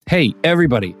Hey,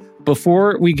 everybody.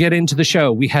 Before we get into the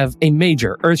show, we have a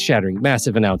major, earth-shattering,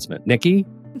 massive announcement. Nikki?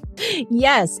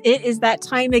 Yes, it is that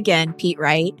time again, Pete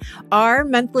Wright. Our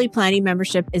monthly planning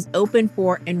membership is open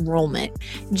for enrollment.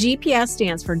 GPS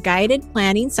stands for Guided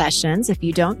Planning Sessions, if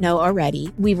you don't know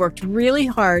already. We've worked really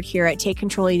hard here at Take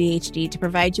Control ADHD to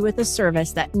provide you with a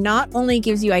service that not only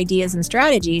gives you ideas and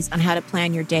strategies on how to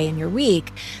plan your day and your week,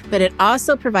 but it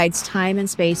also provides time and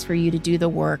space for you to do the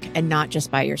work, and not just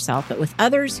by yourself, but with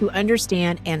others who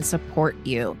understand and support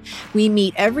you. We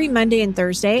meet every Monday and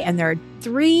Thursday, and there are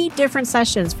 3 different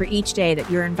sessions for each day that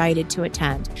you're invited to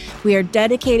attend. We are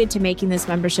dedicated to making this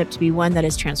membership to be one that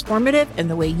is transformative in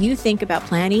the way you think about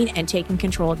planning and taking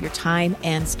control of your time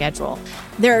and schedule.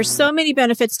 There are so many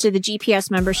benefits to the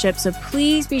GPS membership, so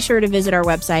please be sure to visit our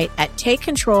website at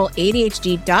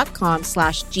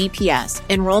takecontroladhd.com/GPS.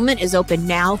 Enrollment is open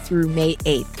now through May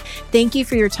 8th. Thank you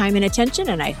for your time and attention,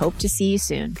 and I hope to see you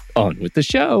soon. On with the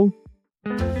show.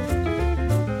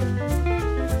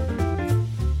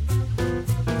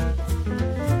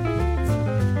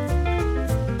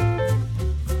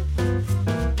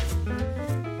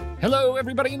 Hello,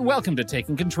 everybody, and welcome to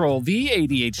Taking Control, the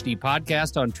ADHD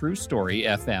podcast on True Story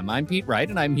FM. I'm Pete Wright,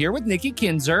 and I'm here with Nikki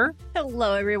Kinzer.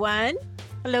 Hello, everyone.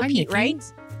 Hello, Hi, Pete Nikki.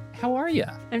 Wright. How are you?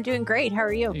 I'm doing great. How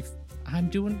are you? I'm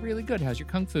doing really good. How's your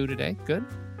Kung Fu today? Good?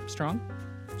 Strong?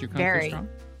 Is your Kung Very. Fu strong?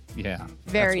 Yeah.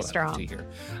 Very that's what strong. I like to hear.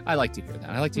 I like to hear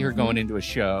that. I like to hear going into a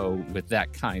show with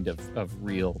that kind of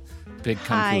real big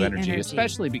Kung High Fu energy, energy.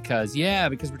 especially because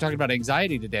we're talking about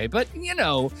anxiety today. But,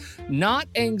 not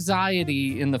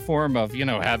anxiety in the form of,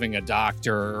 having a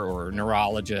doctor or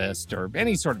neurologist or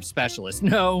any sort of specialist.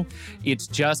 No, it's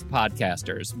just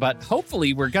podcasters. But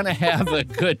hopefully we're going to have a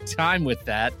good time with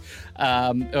that.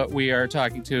 We are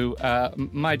talking to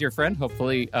my dear friend,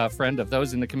 hopefully a friend of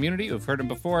those in the community who've heard him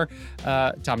before.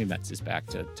 Tommy Metz is back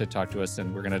to talk to us,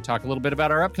 and we're going to talk a little bit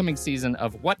about our upcoming season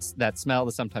of What's That Smell,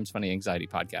 the Sometimes Funny Anxiety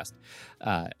podcast.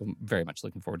 I'm very much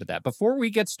looking forward to that. Before we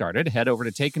get started, head over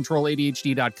to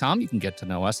TakeControlADHD.com. You can get to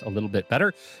know us a little bit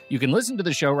better. You can listen to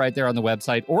the show right there on the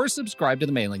website or subscribe to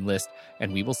the mailing list,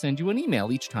 and we will send you an email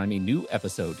each time a new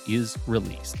episode is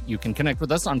released. You can connect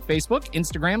with us on Facebook,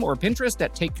 Instagram, or Pinterest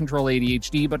at Take Control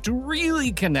ADHD, but to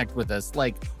really connect with us,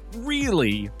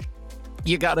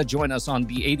 you got to join us on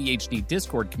the ADHD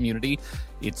Discord community.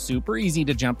 It's super easy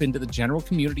to jump into the general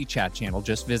community chat channel.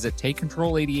 Just visit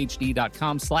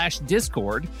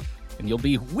takecontroladhd.com/Discord, and you'll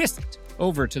be whisked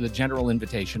over to the general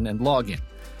invitation and log in.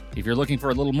 If you're looking for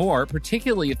a little more,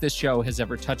 particularly if this show has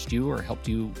ever touched you or helped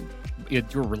you in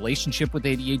your relationship with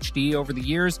ADHD over the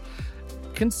years,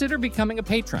 consider becoming a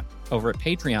patron over at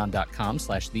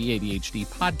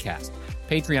patreon.com/theADHDpodcast.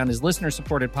 Patreon is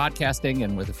listener-supported podcasting,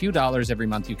 and with a few dollars every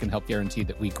month, you can help guarantee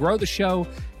that we grow the show,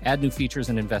 add new features,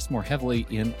 and invest more heavily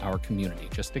in our community.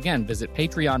 Just again, visit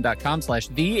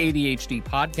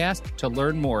patreon.com/theADHDpodcast to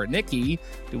learn more. Nikki,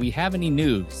 do we have any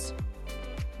news?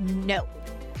 No.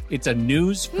 It's a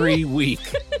news-free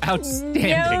week.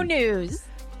 Outstanding. No news.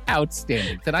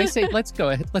 Outstanding. Then I say, let's go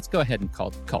ahead and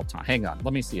call Tom. Hang on.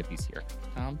 Let me see if he's here.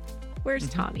 Tom? Where's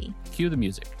Tommy? Cue the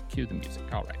music.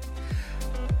 All right.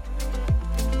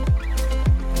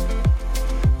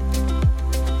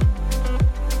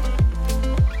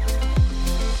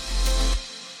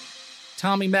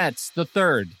 Tommy Metz, the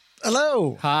third.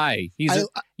 Hello. Hi. I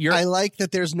like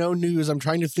that there's no news. I'm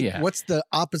trying to think what's the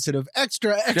opposite of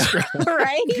extra.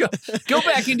 Right? Go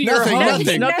back into your home.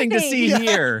 Nothing to see Yeah.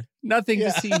 here. Nothing to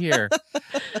see here.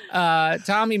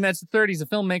 Tommy Metz III, he's a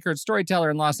filmmaker and storyteller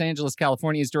in Los Angeles,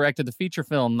 California. He's directed the feature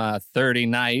film 30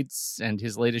 Nights, and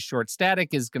his latest short,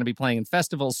 Static, is going to be playing in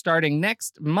festivals starting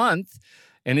next month,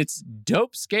 and it's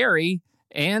dope scary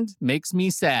and makes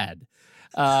me sad.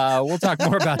 We'll talk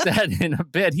more about that in a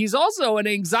bit. He's also an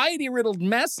anxiety-riddled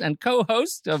mess and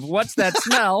co-host of What's That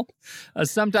Smell, a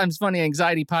sometimes funny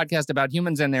anxiety podcast about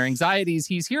humans and their anxieties.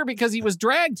 He's here because he was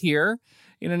dragged here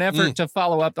in an effort to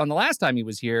follow up on the last time he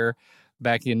was here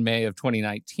back in May of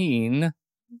 2019.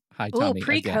 Hi, Tommy.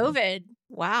 Pre-COVID. Again.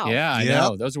 Wow. Yeah, I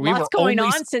know. We Lots were going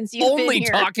only, on since you've been only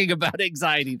here. talking about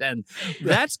anxiety then.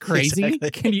 That's crazy.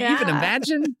 Exactly. Can you even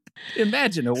imagine?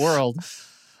 Imagine a world.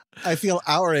 I feel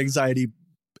our anxiety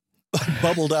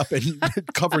bubbled up and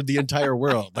covered the entire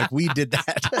world. Like we did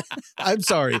that. I'm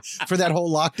sorry for that whole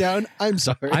lockdown. I'm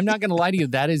sorry. I'm not going to lie to you.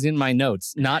 That is in my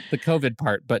notes, not the COVID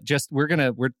part, but just we're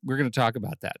gonna talk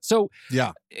about that. So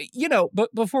yeah,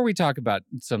 but before we talk about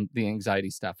the anxiety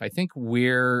stuff, I think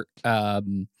we're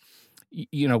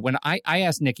when I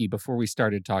asked Nikki before we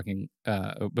started talking,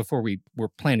 before we were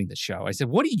planning the show, I said,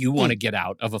 "What do you want to get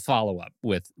out of a follow up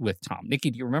with Tom?"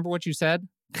 Nikki, do you remember what you said?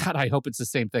 God, I hope it's the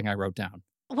same thing I wrote down.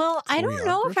 Well, I don't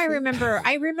know if I Choreography? remember.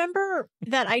 I remember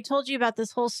that I told you about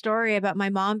this whole story about my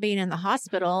mom being in the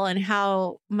hospital and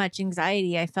how much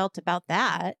anxiety I felt about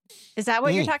that. Is that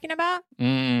what you're talking about?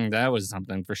 That was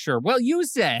something for sure. Well, you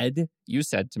said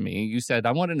to me,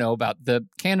 I want to know about the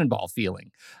cannonball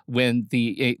feeling when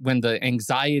the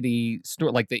anxiety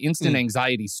like the instant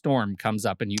anxiety storm comes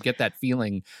up and you get that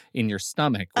feeling in your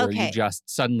stomach where you just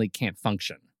suddenly can't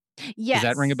function. Yes. Does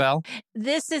that ring a bell?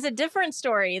 This is a different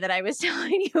story that I was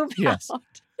telling you about. Yes.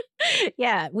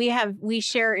 Yeah, we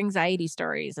share anxiety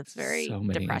stories. It's very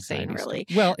depressing, really.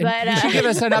 Well, but you should give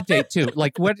us an update too.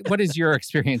 Like, what is your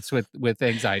experience with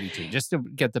anxiety too? Just to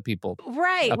get the people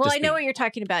right. Up Well, to I know speed. what you're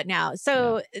talking about now.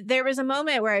 So there was a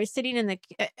moment where I was sitting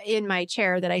in my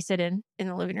chair that I sit in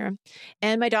the living room,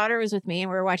 and my daughter was with me,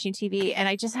 and we were watching TV, and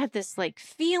I just had this like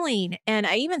feeling, and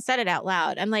I even said it out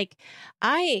loud. I'm like,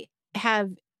 I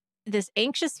have this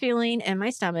anxious feeling in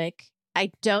my stomach. I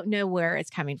don't know where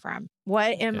it's coming from.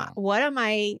 What am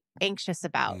I anxious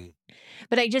about?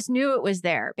 But I just knew it was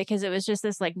there because it was just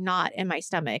this like knot in my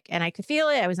stomach and I could feel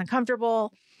it. I was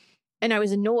uncomfortable and I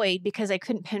was annoyed because I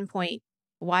couldn't pinpoint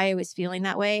why I was feeling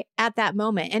that way at that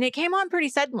moment. And it came on pretty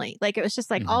suddenly. Like it was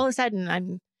just like all of a sudden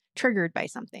I'm triggered by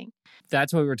something.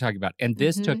 That's what we were talking about. And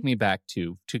this took me back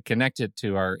to connect it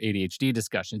to our ADHD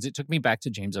discussions. It took me back to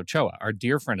James Ochoa, our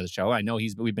dear friend of the show. I know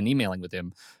we've been emailing with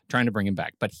him, trying to bring him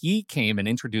back. But he came and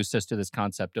introduced us to this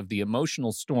concept of the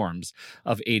emotional storms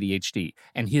of ADHD.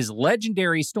 And his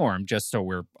legendary storm, just so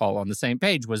we're all on the same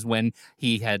page, was when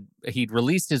he'd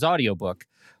released his audiobook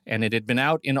and it had been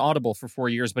out in Audible for 4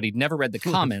 years, but he'd never read the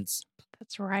comments.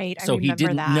 That's right. So he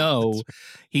didn't know.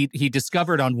 He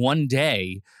discovered on one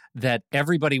day that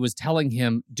everybody was telling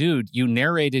him, dude, you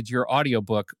narrated your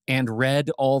audiobook and read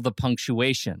all the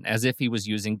punctuation as if he was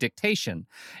using dictation.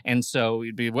 And so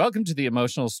he'd be, welcome to the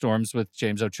emotional storms with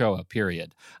James Ochoa,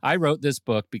 period. I wrote this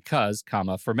book because,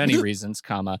 comma, for many reasons,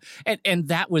 comma. And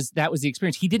that was the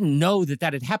experience. He didn't know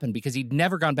that had happened because he'd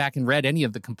never gone back and read any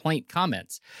of the complaint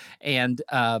comments. And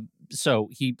so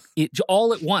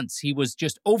all at once, he was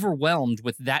just overwhelmed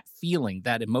with that feeling,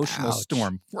 that emotional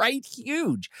storm, right?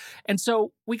 Huge. And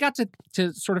so we got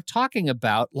to sort of talking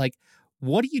about, like,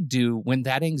 what do you do when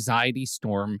that anxiety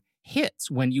storm hits,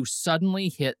 when you suddenly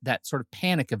hit that sort of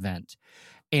panic event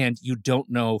and you don't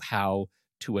know how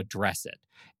to address it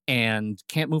and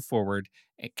can't move forward,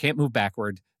 can't move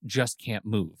backward, just can't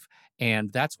move.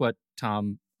 And that's what,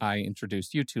 Tom, I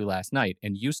introduced you to last night,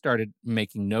 and you started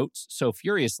making notes so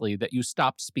furiously that you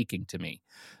stopped speaking to me.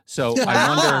 So I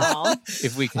wonder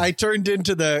if we can... I turned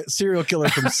into the serial killer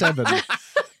from Seven.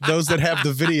 Those that have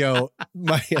the video,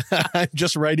 I'm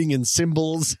just writing in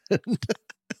symbols.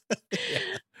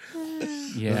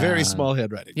 Very small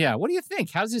handwriting. Yeah. What do you think?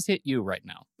 How's this hit you right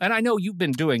now? And I know you've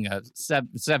been doing a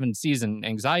 7-season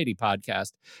anxiety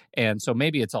podcast, and so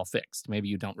maybe it's all fixed. Maybe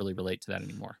you don't really relate to that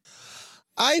anymore.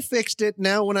 I fixed it.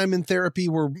 Now when I'm in therapy,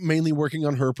 we're mainly working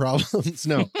on her problems.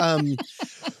 No.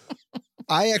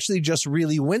 I actually just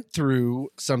really went through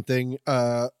something,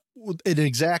 an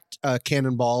exact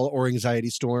cannonball or anxiety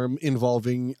storm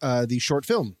involving the short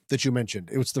film that you mentioned.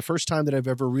 It was the first time that I've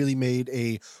ever really made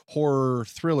a horror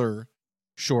thriller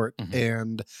short,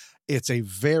 and it's a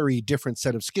very different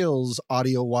set of skills,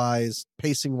 audio-wise,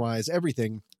 pacing-wise,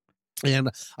 everything. And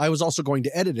I was also going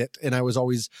to edit it, and I'm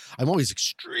always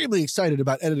extremely excited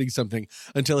about editing something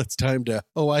until it's time to,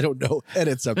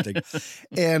 edit something.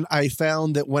 And I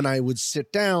found that when I would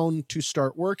sit down to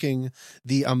start working,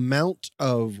 the amount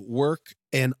of work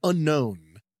and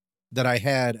unknown that I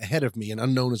had ahead of me, and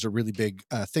unknown is a really big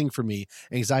thing for me,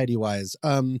 anxiety-wise,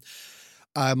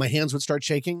 my hands would start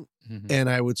shaking, and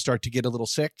I would start to get a little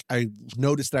sick. I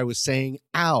noticed that I was saying,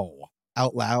 ow,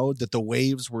 out loud, that the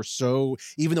waves were so,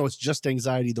 even though it's just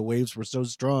anxiety, the waves were so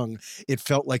strong, it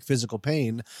felt like physical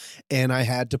pain, and I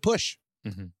had to push.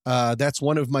 That's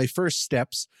one of my first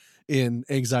steps in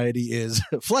anxiety is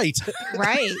flight.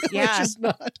 Right. Yeah. Which is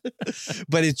not,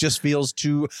 but it just feels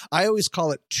I always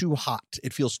call it too hot.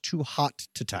 It feels too hot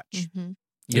to touch.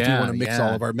 If you want to mix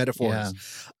all of our metaphors.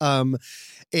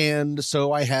 And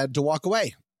so I had to walk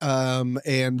away.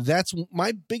 And that's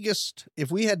my biggest,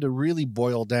 if we had to really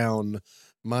boil down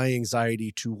my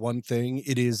anxiety to one thing,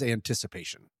 it is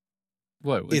anticipation.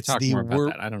 What? Let's talk more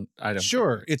about that. I don't.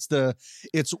 Sure. It's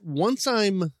once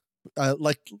I'm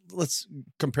let's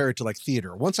compare it to like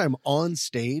theater. Once I'm on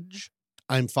stage,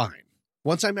 I'm fine.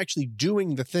 Once I'm actually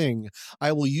doing the thing,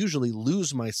 I will usually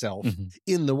lose myself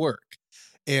in the work.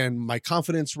 and my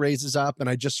confidence raises up and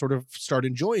I just sort of start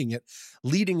enjoying it.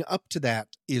 Leading up to that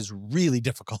is really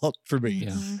difficult for me.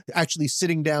 Yeah. Actually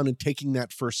sitting down and taking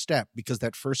that first step, because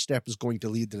that first step is going to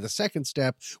lead to the second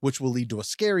step, which will lead to a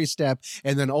scary step.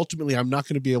 And then ultimately I'm not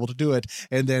going to be able to do it.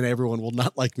 And then everyone will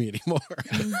not like me anymore.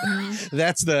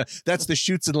 That's the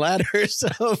chutes and ladders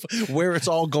of where it's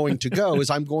all going to go. Is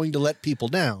I'm going to let people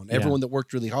down. Yeah. Everyone that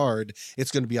worked really hard,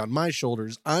 it's going to be on my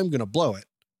shoulders. I'm going to blow it.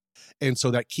 And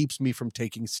so that keeps me from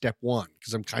taking step 1,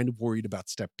 because I'm kind of worried about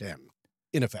step 10,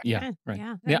 in effect. Yeah, Okay. right.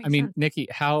 Yeah, that Yeah, makes I mean, sense. Nikki,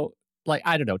 how, like,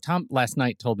 I don't know. Tom last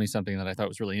night told me something that I thought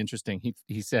was really interesting.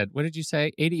 He said, what did you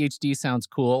say? ADHD sounds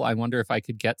cool. I wonder if I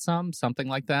could get something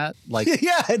like that. Like,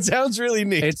 Yeah, it sounds really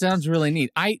neat. it sounds really neat.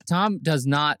 Tom does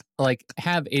not like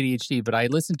have ADHD, but I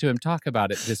listen to him talk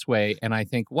about it this way, and I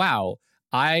think, wow,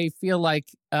 I feel like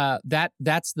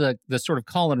that's the sort of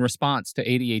call and response to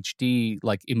ADHD,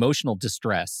 like emotional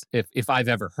distress, if I've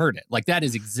ever heard it. Like that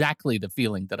is exactly the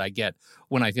feeling that I get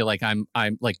when I feel like I'm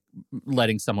like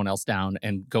letting someone else down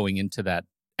and going into that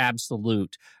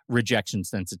absolute rejection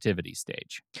sensitivity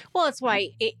stage. Well, it's why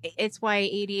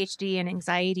ADHD and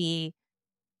anxiety,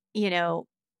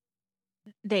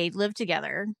 they live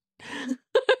together.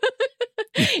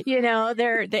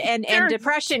 They're and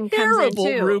depression comes in terrible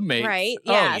too, roommates. right?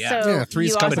 Oh, Yeah. yeah. So Yeah,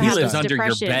 Three's you Company also He have lives style. under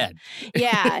depression.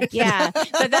 your bed. Yeah.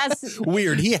 But that's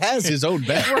Weird. He has his own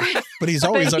bed, right. but he's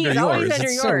always But under he's yours. always under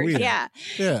It's so yours. weird. Yeah.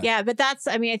 Yeah. But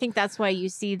I think that's why you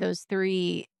see those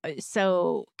three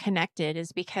so connected,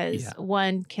 is because Yeah.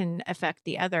 one can affect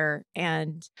the other.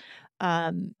 And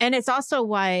it's also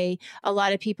why a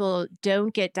lot of people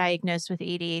don't get diagnosed with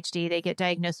ADHD. They get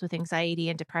diagnosed with anxiety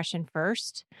and depression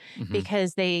first, Mhm.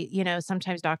 because they,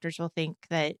 sometimes doctors will think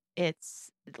that it's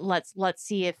let's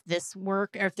see if this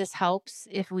work or if this helps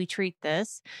if we treat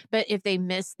this. But if they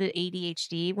miss the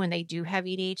ADHD when they do have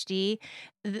ADHD,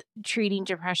 treating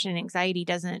depression and anxiety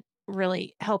doesn't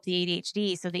really help the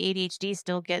ADHD. So the ADHD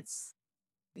still gets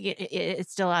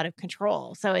it's still out of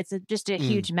control. So it's just a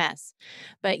huge mess.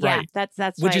 But yeah, Right. that's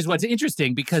Which why is what's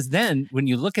interesting, because then when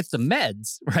you look at the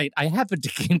meds, right, I happen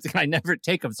to I never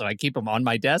take them, so I keep them on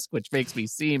my desk, which makes me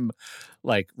seem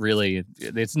like really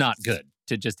it's not good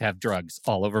to just have drugs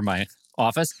all over my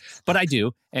office, but I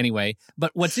do anyway.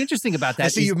 But what's interesting about that I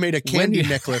see is you've made a when candy you-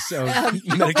 necklace of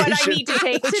medication. what I need to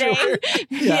take that you today. wear.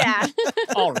 Yeah.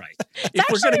 all right. It's If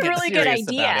we're actually gonna a get really good serious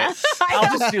idea. about it,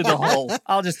 I'll just do the whole.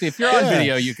 If you're on Yeah.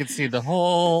 video, you can see the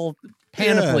whole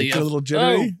panoply get a of. little jittery.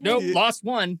 Oh, nope, lost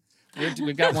one.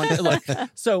 We've got one. Look,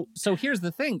 so here's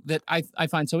the thing that I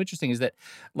find so interesting is that,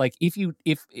 like, if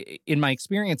in my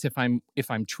experience, if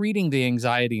I'm treating the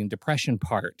anxiety and depression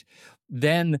part,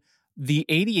 then the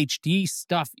ADHD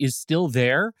stuff is still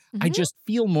there. I Mhm. just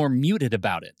feel more muted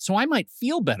about it. So I might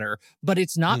feel better, but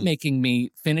it's not making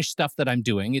me finish stuff that I'm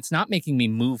doing. It's not making me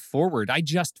move forward. I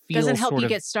just feel Doesn't help sort you of,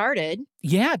 get started.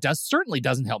 yeah, it certainly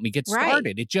doesn't help me get Right.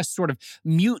 started. It just sort of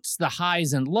mutes the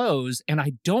highs and lows, and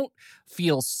I don't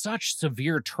feel such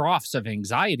severe troughs of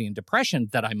anxiety and depression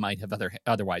that I might have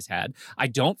otherwise had. I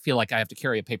don't feel like I have to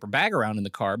carry a paper bag around in the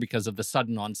car because of the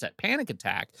sudden onset panic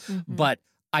attack, Mhm. but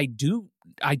I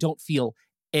don't feel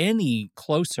any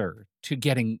closer to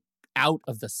getting out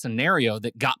of the scenario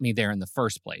that got me there in the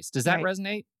first place. Does that Right.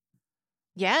 resonate?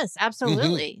 Yes,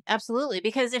 absolutely. Absolutely.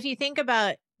 Because if you think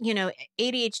about,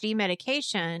 ADHD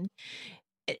medication,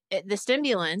 the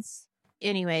stimulants,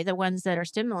 anyway, the ones that are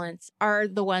stimulants are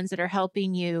the ones that are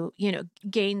helping you,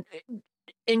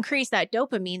 increase that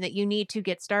dopamine that you need to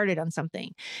get started on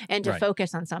something and to Right.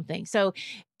 focus on something. So,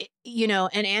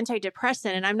 an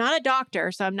antidepressant, and I'm not a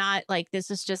doctor, so I'm not like, this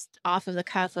is just off of the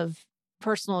cuff of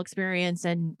personal experience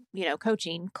and,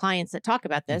 coaching clients that talk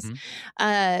about this.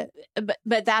 Mhm.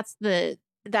 But that's the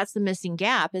missing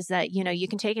gap, is that, you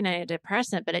can take an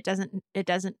antidepressant, but it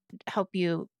doesn't help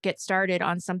you get started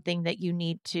on something that you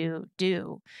need to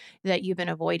do that you've been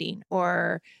avoiding,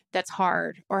 or that's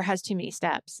hard, or has too many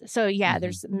steps. So yeah, Mhm.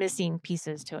 there's missing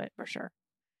pieces to it for sure.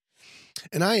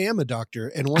 And I am a doctor.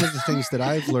 And one of the things that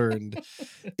I've learned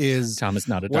is Tom is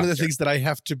not a doctor. one of the things that I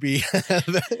have to be,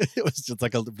 it was just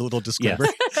like a little disclaimer.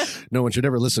 No one should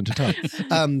ever listen to Tom.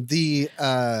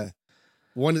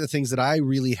 One of the things that I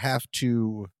really have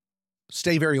to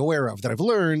stay very aware of, that I've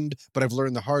learned, but I've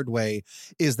learned the hard way,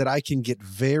 is that I can get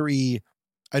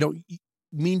I don't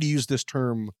mean to use this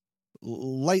term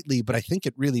lightly, but I think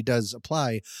it really does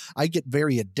apply. I get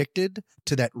very addicted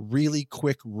to that really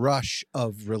quick rush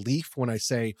of relief when I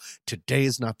say, today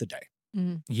is not the day.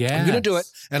 Yeah. I'm going to do it,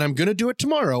 and I'm going to do it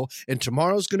tomorrow, and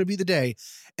tomorrow's going to be the day.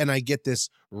 And I get this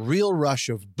real rush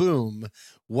of boom,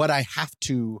 what I have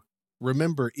to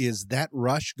remember is that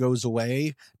rush goes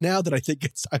away. Now that I think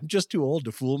I'm just too old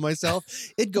to fool myself.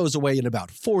 It goes away in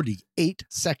about 48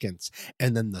 seconds.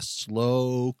 And then the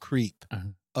slow creep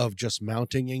of just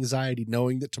mounting anxiety,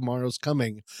 knowing that tomorrow's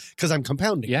coming, because I'm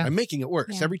compounding. Yeah. I'm making it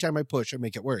worse. Yeah. Every time I push, I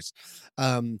make it worse.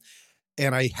 And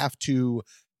I have to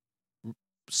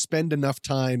spend enough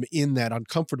time in that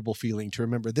uncomfortable feeling to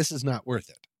remember this is not worth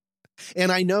it.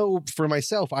 And I know for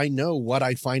myself, I know what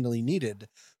I finally needed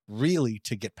really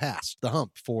to get past the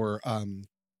hump for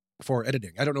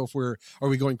editing. I don't know if are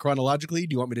we going chronologically?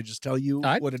 Do you want me to just tell you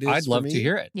what it is? I'd love for me? to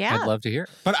hear it. Yeah. I'd love to hear it.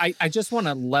 But I just want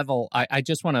to I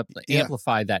just want to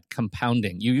amplify that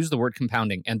compounding. You use the word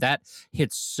compounding, and that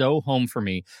hits so home for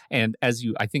me. And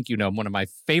I think you know, one of my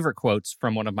favorite quotes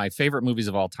from one of my favorite movies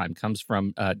of all time comes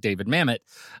from David Mamet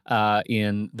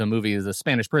in the movie The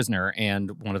Spanish Prisoner.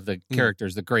 And one of the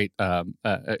characters, the great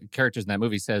characters in that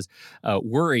movie says,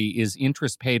 worry is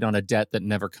interest paid on a debt that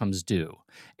never comes due.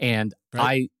 And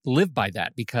I live by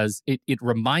that because it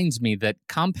reminds me that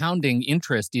compounding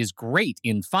interest is great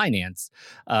in finance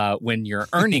when you're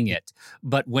earning it,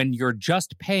 but when you're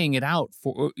just paying it out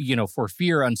for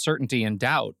fear, uncertainty, and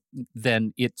doubt,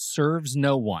 then it serves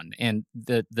no one. And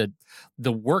the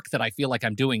work that I feel like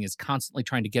I'm doing is constantly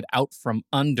trying to get out from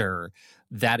under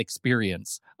that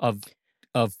experience of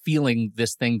feeling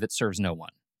this thing that serves no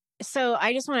one. So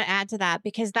I just want to add to that,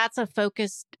 because that's a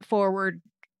focused forward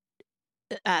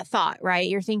thought, right?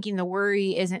 You're thinking the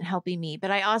worry isn't helping me.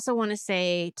 But I also want to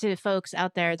say to folks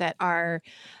out there that are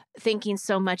thinking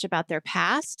so much about their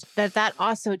past, that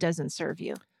also doesn't serve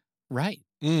you. Right.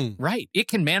 Right. It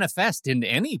can manifest in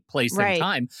any place and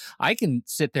time. I can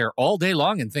sit there all day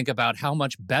long and think about how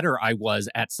much better I was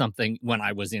at something when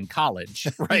I was in college,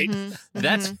 right?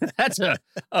 That's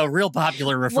a real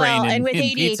popular refrain. And with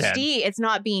in ADHD, it's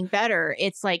not being better.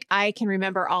 It's like, I can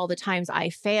remember all the times I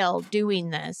failed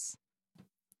doing this.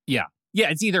 Yeah.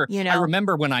 Yeah, it's either I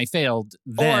remember when I failed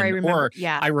then, or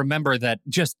I remember that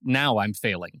just now I'm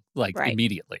failing,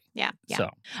 immediately. Yeah. So,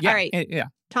 all right. Yeah.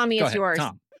 Tommy, Go it's ahead, yours.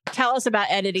 Tom. Tell us about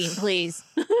editing, please.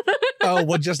 Oh,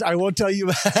 well, I won't tell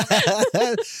you.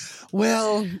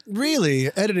 Well,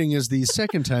 really, editing is the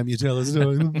second time you tell us.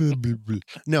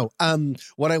 No,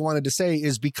 what I wanted to say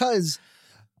is because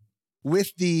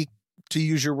with to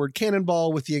use your word,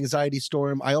 cannonball, with the anxiety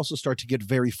storm, I also start to get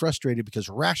very frustrated because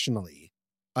rationally,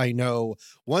 I know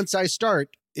once I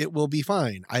start, it will be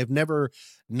fine. I have never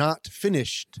not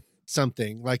finished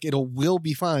something. Like will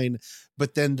be fine,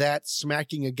 but then that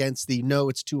smacking against no,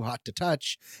 it's too hot to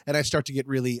touch, and I start to get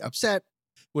really upset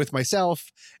with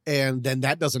myself, and then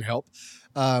that doesn't help.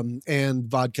 And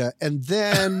vodka, and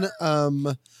then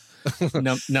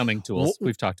numbing tools.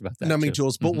 We've talked about that. Numbing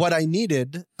tools. But what I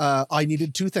needed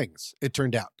two things, it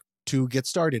turned out, to get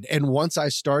started. And once I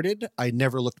started, I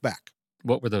never looked back.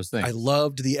 What were those things? I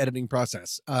loved the editing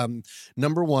process.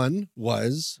 Number one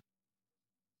was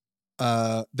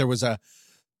there was I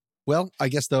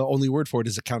guess the only word for it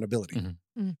is accountability.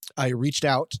 I reached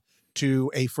out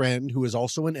to a friend who is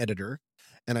also an editor,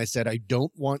 and I said, I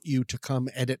don't want you to come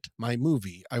edit my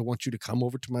movie. I want you to come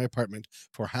over to my apartment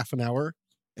for half an hour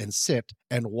and sit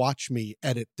and watch me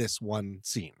edit this one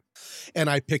scene. And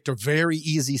I picked a very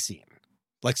easy scene,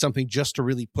 like something just to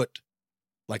really put,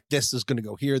 like, this is going to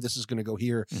go here, this is going to go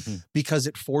here, because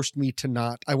it forced me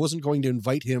to I wasn't going to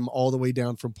invite him all the way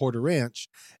down from Porter Ranch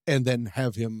and then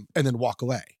walk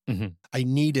away.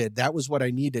 That was what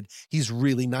I needed. He's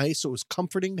really nice. So it was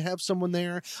comforting to have someone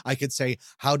there. I could say,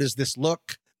 how does this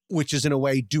look? Which is in a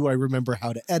way, do I remember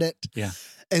how to edit? Yeah.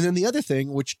 And then the other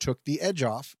thing, which took the edge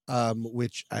off,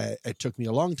 which it took me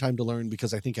a long time to learn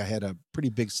because I think I had a pretty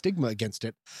big stigma against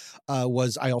it,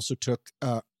 was I also took,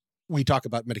 we talk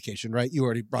about medication, right? You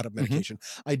already brought up medication.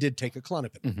 I did take a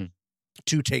Klonopin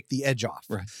to take the edge off,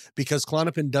 because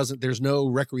Klonopin there's no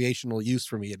recreational use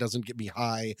for me. It doesn't get me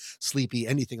high, sleepy,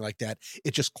 anything like that.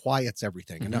 It just quiets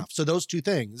everything enough. So those two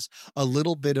things, a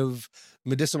little bit of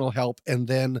medicinal help, and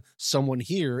then someone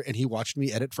here, and he watched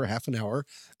me edit for half an hour.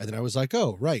 And then I was like,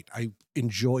 oh, right, I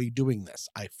enjoy doing this.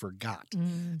 I forgot.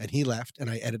 And he left, and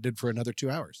I edited for another 2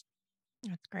 hours.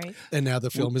 That's great. And now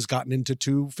the film has gotten into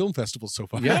 2 film festivals so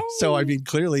far. Yeah. So, I mean,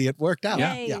 clearly it worked out.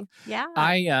 Yay.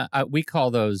 Yeah. We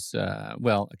call those,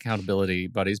 accountability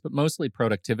buddies, but mostly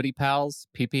productivity pals,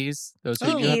 PPs. Those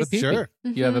you have a PP. Sure.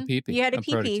 You have a PP. You had a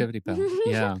PP. Productivity pal.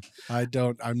 Yeah.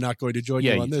 I'm not going to join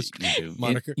you on this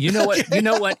moniker. You know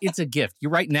what? It's a gift.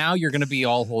 Right now, you're going to be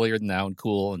all holier than thou and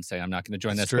cool and say, I'm not going to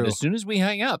join this. But as soon as we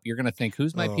hang up, you're going to think,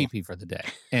 who's my PP for the day?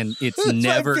 And it's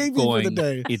never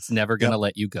going to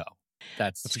let you go.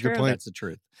 That's a good point. That's the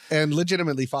truth. And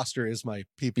legitimately, Foster is my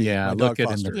PP. Yeah, my look dog at him,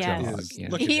 Foster. the Yes. dog. Is- Yeah.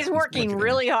 look at He's him. working Look at him.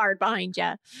 really hard behind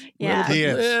you. Yeah. He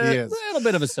is. A little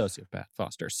bit of a sociopath,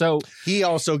 Foster. So, He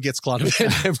also gets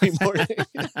Clonopin every morning.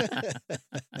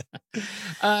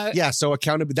 Yeah, so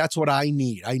accountability, that's what I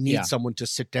need. I need Yeah. someone to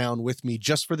sit down with me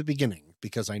just for the beginning,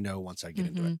 because I know once I get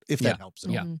into it, if that helps. at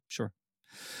all. yeah, sure.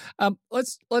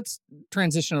 Let's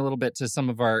transition a little bit to some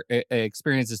of our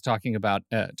experiences talking about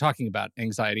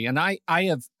anxiety. And I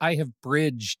have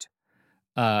bridged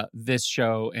this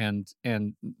show and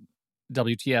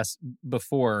WTS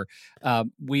before. I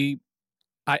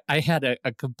had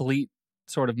a complete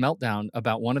sort of meltdown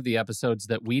about one of the episodes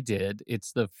that we did.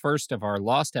 It's the first of our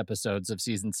lost episodes of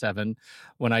season 7,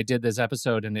 when I did this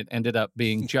episode, and it ended up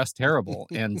being just terrible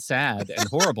and sad and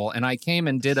horrible. And I came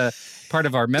and did a part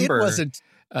of our member. It wasn't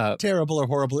terrible or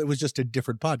horrible. It was just a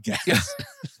different podcast.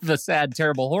 The sad,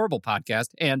 terrible, horrible podcast.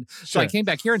 And so I Sure. came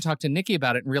back here and talked to Nikki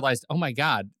about it and realized, oh my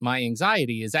God, my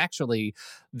anxiety is actually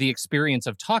the experience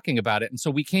of talking about it. And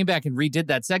so we came back and redid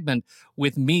that segment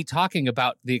with me talking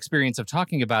about the experience of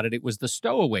talking about it. It was the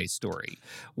Stowaway story,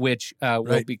 which will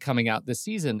Right. be coming out this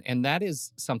season. And that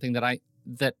is something that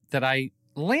I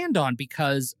land on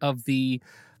because of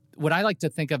what I like to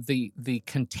think of the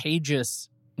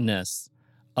contagiousness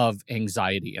of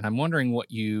anxiety. And I'm wondering what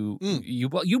you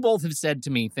both have said to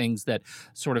me things that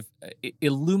sort of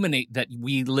illuminate that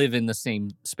we live in the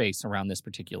same space around this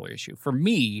particular issue. For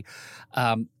me,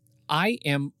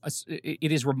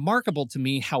 it is remarkable to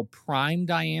me how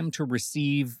primed I am to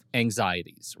receive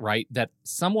anxieties, right? That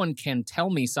someone can tell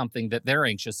me something that they're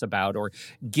anxious about or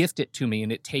gift it to me,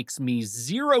 and it takes me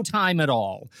zero time at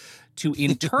all to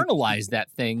internalize that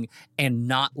thing and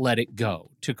not let it go,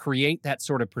 to create that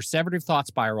sort of perseverative thought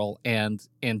spiral and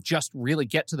just really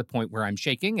get to the point where I'm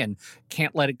shaking and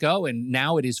can't let it go. And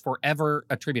now it is forever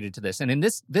attributed to this. And in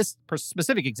this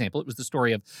specific example, it was the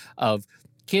story of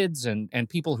kids and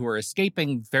people who are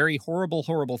escaping very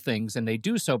horrible things, and they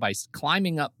do so by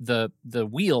climbing up the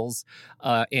wheels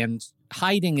and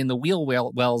hiding in the wheel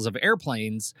wells of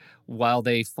airplanes while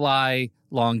they fly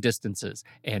long distances,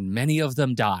 and many of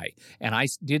them die. And I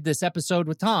did this episode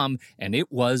with Tom, and it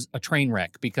was a train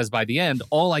wreck, because by the end,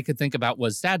 all I could think about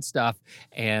was sad stuff,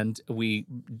 and we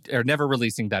are never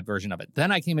releasing that version of it.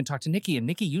 Then I came and talked to Nikki, and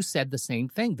Nikki, you said the same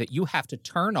thing, that you have to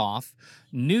turn off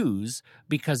news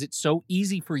because it's so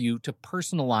easy for you to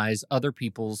personalize other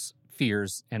people's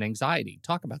fears and anxiety.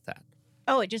 Talk about that.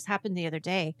 Oh, it just happened the other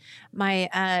day.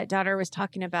 My daughter was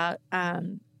talking about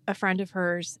a friend of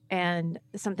hers and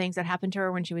some things that happened to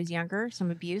her when she was younger, some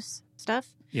abuse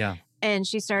stuff. Yeah. And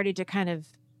she started to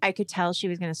I could tell she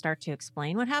was going to start to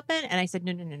explain what happened. And I said,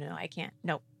 no, I can't.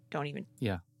 No, don't even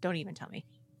tell me.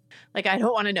 Like, I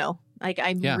don't want to know. Like,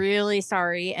 I'm really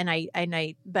sorry.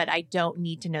 But I don't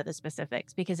need to know the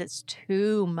specifics because it's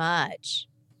too much.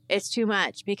 It's too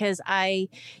much, because I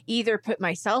either put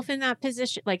myself in that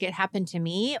position, like it happened to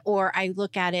me, or I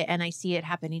look at it and I see it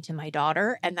happening to my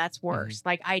daughter, and that's worse. Mm-hmm.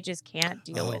 Like, I just can't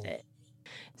deal with it.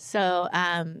 So,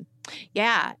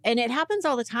 yeah. And it happens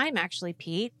all the time, actually,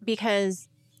 Pete, because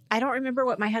I don't remember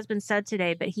what my husband said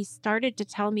today, but he started to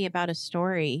tell me about a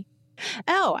story.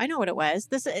 Oh, I know what it was.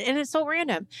 And it's so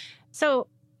random. So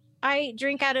I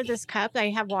drink out of this cup. I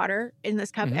have water in this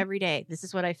cup every day. This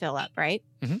is what I fill up, right?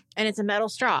 Mm-hmm. And it's a metal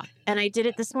straw. And I did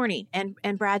it this morning. And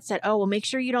Brad said, oh, well, make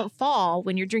sure you don't fall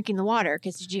when you're drinking the water.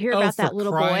 Because did you hear about that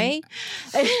little boy?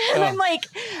 And I'm like,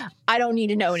 I don't need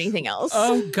to know anything else.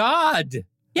 Oh, God.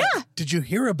 Yeah. Did you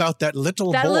hear about that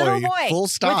little That boy? little boy Full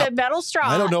stop. with a metal straw.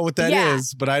 I don't know what that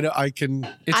is, but I can.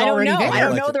 It's I don't already know. there. I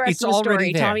don't know the rest It's of the already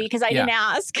story, there. Tommy, because I didn't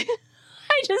ask.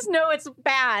 I just know it's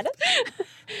bad.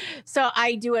 So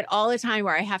I do it all the time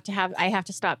where I have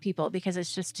to stop people because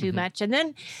it's just too much. And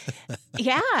then,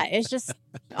 it's just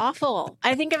awful.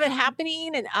 I think of it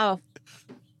happening and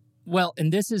Well,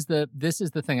 and this is the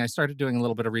thing. I started doing a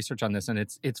little bit of research on this, and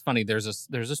it's funny. There's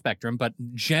a spectrum, but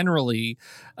generally,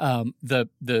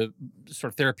 the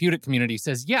sort of therapeutic community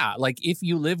says, like if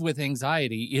you live with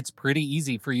anxiety, it's pretty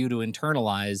easy for you to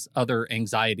internalize other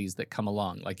anxieties that come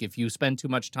along. Like if you spend too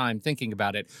much time thinking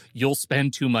about it, you'll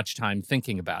spend too much time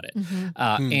thinking about it,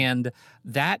 and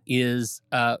that is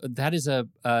a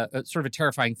sort of a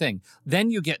terrifying thing.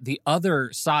 Then you get the other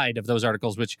side of those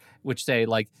articles, which say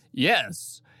like,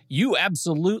 yes, you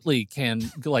absolutely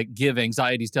can like give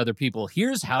anxieties to other people.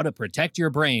 Here's how to protect your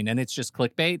brain. And it's just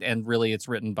clickbait. And really it's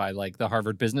written by like the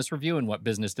Harvard Business Review. And what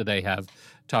business do they have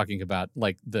talking about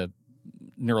like the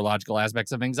neurological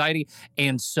aspects of anxiety?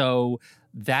 And so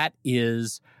that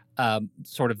is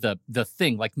sort of the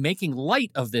thing, like making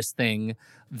light of this thing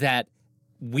that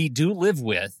we do live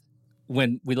with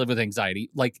when we live with anxiety.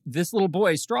 Like this little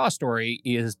boy Straw story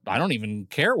is, I don't even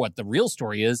care what the real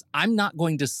story is. I'm not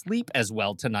going to sleep as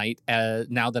well tonight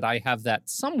now that I have that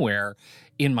somewhere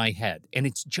in my head. And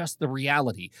it's just the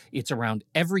reality. It's around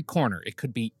every corner. It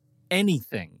could be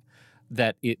anything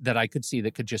that I could see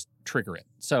that could just trigger it.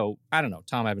 So I don't know,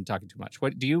 Tom, I've been talking too much.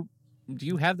 What do you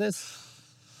have this?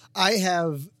 I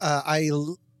have,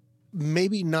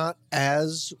 maybe not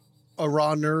as a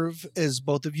raw nerve as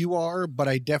both of you are, but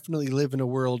I definitely live in a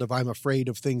world of I'm afraid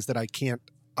of things that I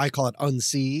call it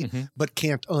unsee, but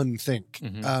can't unthink.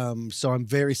 So I'm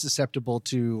very susceptible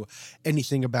to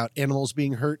anything about animals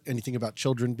being hurt, anything about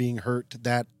children being hurt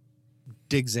that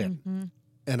digs in.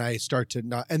 And I start to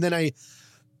not, and then I,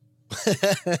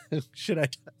 should I?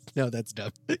 No, that's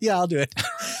dumb. Yeah, I'll do it.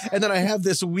 And then I have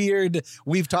this weird,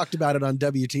 we've talked about it on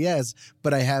WTS,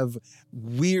 but I have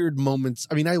weird moments.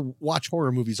 I mean, I watch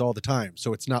horror movies all the time,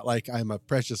 so it's not like I'm a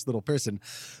precious little person,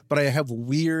 but I have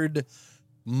weird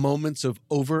moments of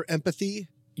over empathy.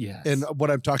 Yes. And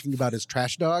what I'm talking about is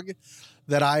Trash Dog,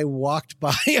 that I walked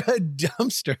by a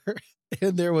dumpster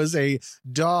and there was a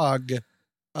dog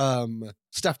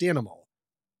stuffed animal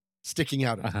sticking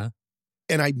out of it.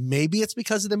 And maybe it's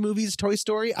because of the movie's Toy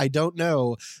Story. I don't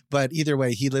know. But either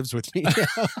way, he lives with me now.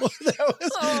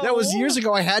 That was years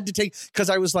ago. I had to take, because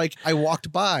I was like, I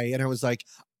walked by and I was like,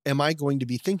 am I going to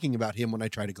be thinking about him when I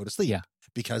try to go to sleep? Yeah.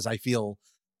 Because I feel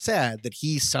sad that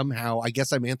he somehow, I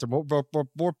guess I'm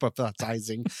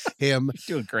anthropomorphizing him.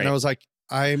 You're doing great. And I was like,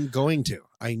 I'm going to.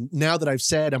 Now that I've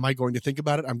said, am I going to think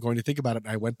about it? I'm going to think about it.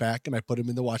 And I went back and I put him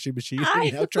in the washing machine.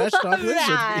 And now Trash Dog lives with me.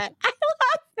 I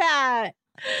love that.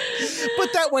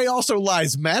 But that way also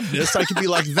lies madness. I could be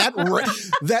like,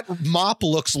 that mop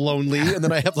looks lonely, and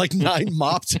then I have like 9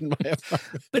 mops in my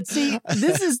apartment. But see,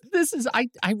 this is I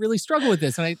really struggle with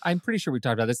this, and I'm pretty sure we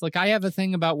talked about this. Like, I have a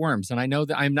thing about worms, and I know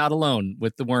that I'm not alone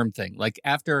with the worm thing. Like,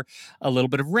 after a little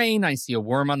bit of rain, I see a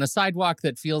worm on the sidewalk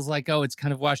that feels like, oh, it's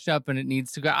kind of washed up and it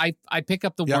needs to go. I pick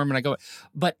up the worm and I go,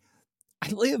 but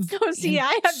I live. Oh, see,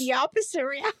 I have the opposite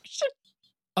reaction.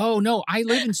 Oh, no, I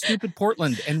live in stupid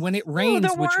Portland, and when it rains,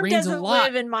 which rains a lot. The worm doesn't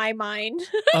live in my mind.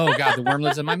 Oh, God, the worm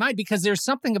lives in my mind, because there's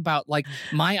something about, like,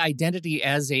 my identity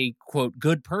as a, quote,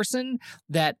 good person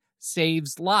that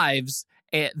saves lives,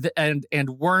 and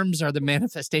worms are the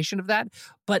manifestation of that.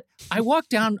 But I walk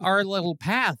down our little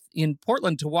path in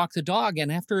Portland to walk the dog,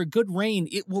 and after a good rain,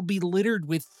 it will be littered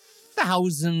with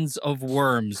thousands of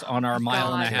worms on our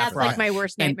mile and a half That's ride. like my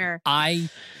worst nightmare. And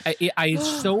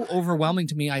it's so overwhelming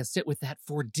to me. I sit with that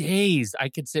for days. I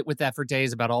could sit with that for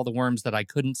days about all the worms that I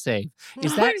couldn't save.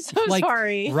 Is that I'm so like,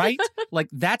 sorry. Right? Like,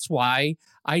 that's why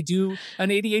I do an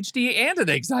ADHD and an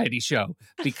anxiety show,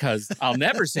 because I'll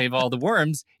never save all the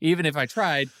worms, even if I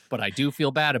tried, but I do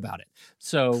feel bad about it.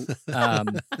 So,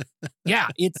 yeah,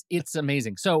 it's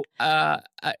amazing. So,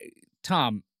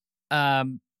 Tom,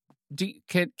 do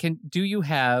you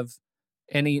have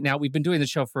any, now we've been doing the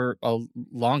show for a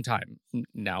long time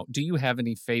now, do you have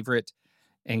any favorite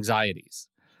anxieties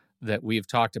that we've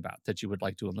talked about that you would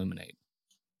like to illuminate?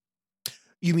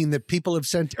 You mean that people have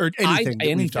sent, or anything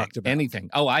that we've talked about? Anything.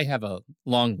 Oh, I have a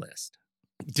long list.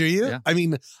 Do you? Yeah. I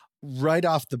mean, right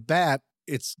off the bat,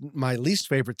 it's my least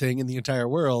favorite thing in the entire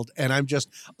world. And I'm just,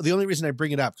 the only reason I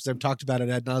bring it up, because I've talked about it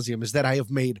ad nauseum, is that I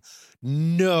have made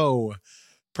no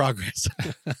progress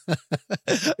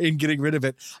in getting rid of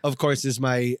it. Of course, is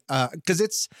my because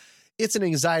it's an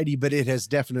anxiety, but it has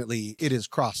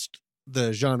crossed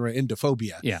the genre into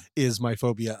phobia. Yeah, is my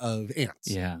phobia of ants.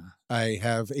 Yeah, I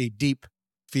have a deep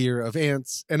fear of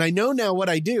ants, and I know now what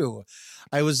I do.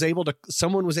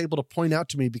 Someone was able to point out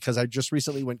to me, because I just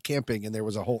recently went camping and there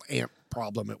was a whole ant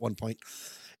problem at one point.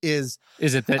 Is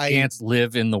it that ants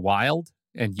live in the wild?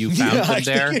 And you found them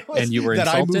there, and you were insulted?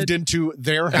 That I moved into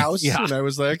their house, and I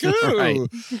was like, ooh. Right.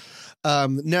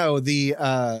 No,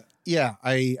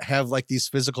 I have like these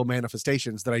physical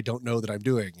manifestations that I don't know that I'm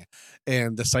doing.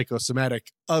 And the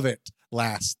psychosomatic of it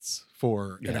lasts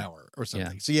for an hour or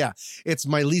something. So yeah, it's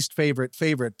my least favorite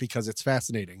because it's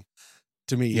fascinating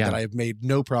to me that I have made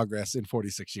no progress in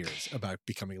 46 years about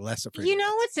becoming less afraid. You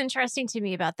know what's interesting to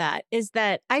me about that is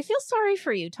that I feel sorry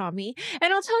for you, Tommy.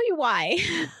 And I'll tell you why.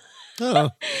 Oh,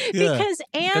 yeah. Because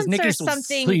ants Nikki are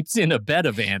something. Sleeps in a bed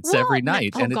of ants every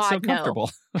night, and it's so comfortable.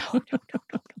 No.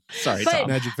 Sorry, but, Tom.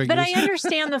 Magic fingers. But I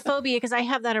understand the phobia because I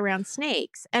have that around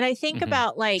snakes, and I think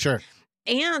about like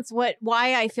ants.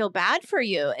 Why I feel bad for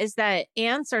you is that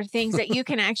ants are things that you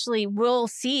can actually will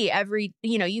see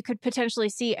you could potentially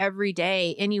see every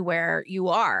day anywhere you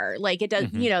are. Like it does,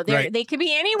 they could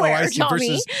be anywhere. I see.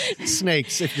 Tommy. Versus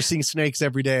snakes. If you're seeing snakes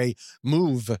every day,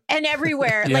 move and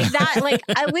everywhere like that. Like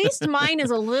at least mine is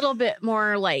a little bit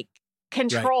more like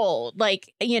controlled.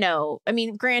 Like, I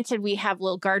mean, granted, we have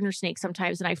little gardener snakes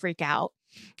sometimes and I freak out.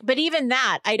 But even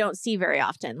that, I don't see very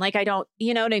often. Like, I don't,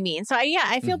 you know what I mean? So,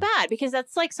 I feel bad because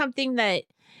that's like something that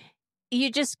you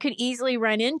just could easily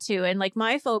run into. And like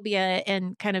my phobia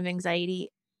and kind of anxiety,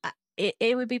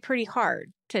 it would be pretty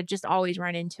hard to just always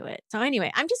run into it. So anyway,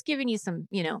 I'm just giving you some,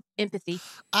 empathy.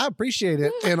 I appreciate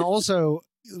it. And also,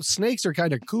 snakes are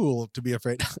kind of cool to be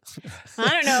afraid of. I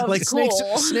don't know. Like cool.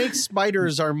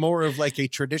 spiders are more of like a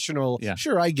traditional,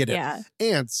 sure, I get it. Yeah.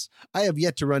 Ants, I have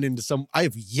yet to run into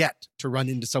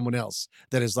someone else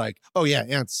that is like, oh yeah,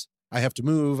 ants, I have to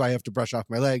move, I have to brush off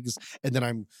my legs, and then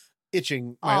I'm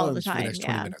itching my all the arms for the time. next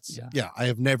 20 minutes. Yeah. Yeah, I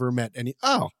have never met any.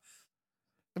 Oh,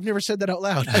 I've never said that out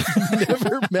loud. I've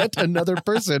never met another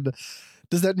person.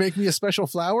 Does that make me a special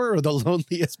flower or the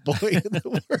loneliest boy in the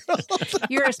world?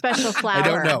 You're a special flower. I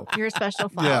don't know. You're a special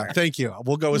flower. Yeah, thank you.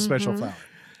 We'll go with special flower.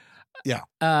 Yeah.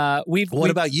 What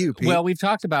about you, Pete? Well, we've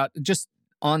talked about just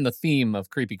on the theme of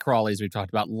creepy crawlies. We've talked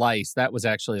about lice. That was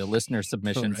actually a listener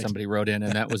submission. Right. Somebody wrote in,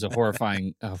 and that was a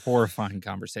horrifying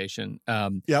conversation.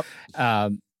 Yep.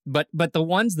 But the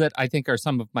ones that I think are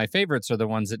some of my favorites are the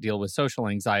ones that deal with social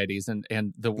anxieties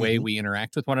and the way we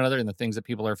interact with one another and the things that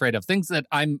people are afraid of. Things that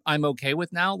I'm okay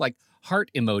with now, like heart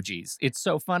emojis. It's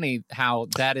so funny how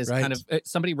that is kind of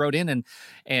somebody wrote in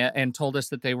and told us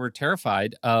that they were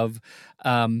terrified of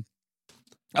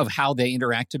how they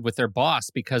interacted with their boss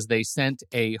because they sent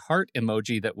a heart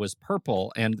emoji that was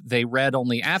purple, and they read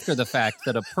only after the fact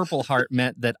that a purple heart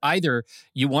meant that either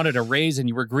you wanted a raise and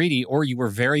you were greedy or you were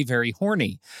very, very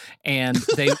horny. And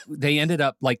they ended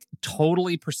up like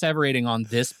totally perseverating on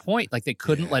this point. Like they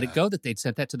couldn't let it go that they'd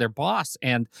sent that to their boss.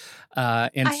 And I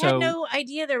had no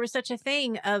idea there was such a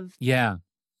thing of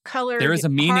color. There is a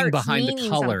meaning behind the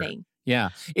color. Something. Yeah.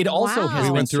 It also has we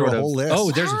been went through a whole list.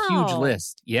 Oh, there's a huge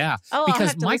list. Yeah. Oh,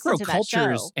 because I'll have to listen to that show.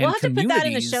 microcultures and we'll have to put that in the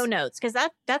communities- show notes because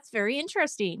that's very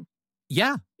interesting.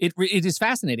 Yeah, it is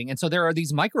fascinating. And so there are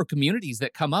these micro communities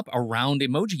that come up around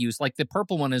emoji use. Like the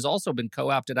purple one has also been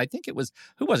co-opted. I think it was,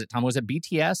 who was it, Tom? Was it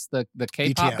BTS, the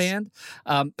K-pop BTS. band?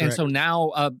 And so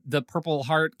now the purple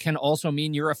heart can also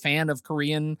mean you're a fan of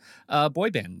Korean boy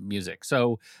band music.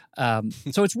 So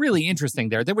it's really interesting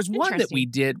there. There was one that we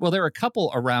did. Well, there are a couple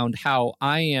around how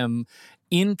I am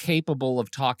incapable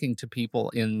of talking to people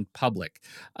in public.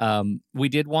 We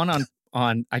did one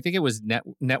on I think it was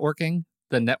networking.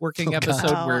 The networking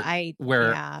episode where I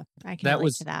can that relate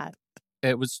was to that.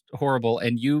 It was horrible,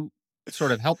 and you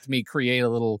sort of helped me create a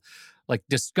little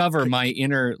discover my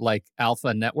inner alpha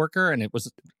networker, and it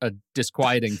was a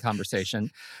disquieting conversation.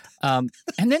 And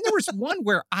then there was one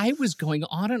where I was going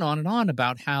on and on and on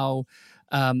about how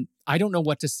I don't know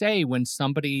what to say when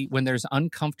there's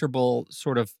uncomfortable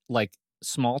sort of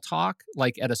small talk,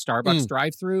 like at a Starbucks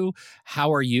drive-through.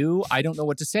 How are you? I don't know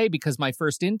what to say because my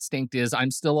first instinct is I'm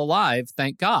still alive,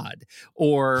 thank God.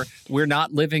 Or we're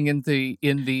not living in the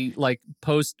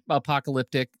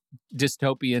post-apocalyptic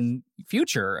dystopian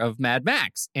future of Mad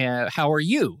Max. How are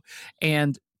you?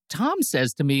 And Tom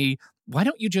says to me, why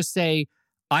don't you just say,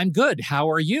 I'm good,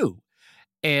 how are you?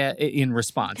 In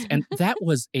response. And that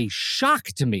was a shock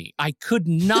to me. I could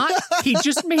not, he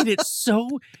just made it so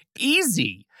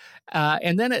easy.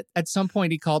 And then at some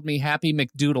point he called me Happy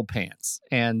McDoodle Pants.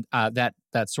 And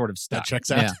that sort of stuff. That checks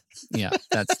out. Yeah,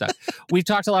 that stuff. We've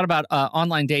talked a lot about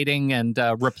online dating and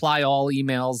reply all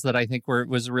emails that I think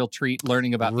was a real treat,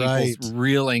 learning about people's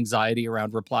real anxiety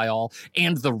around reply all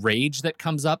and the rage that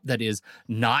comes up that is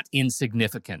not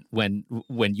insignificant when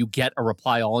you get a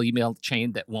reply all email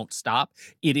chain that won't stop.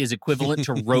 It is equivalent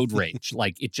to road rage.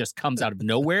 It just comes out of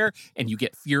nowhere and you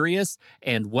get furious.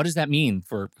 And what does that mean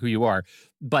for who you are?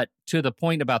 But to the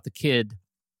point about the kid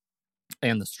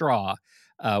and the straw,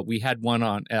 we had one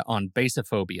on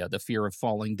basophobia, the fear of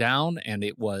falling down, and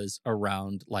it was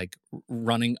around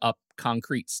running up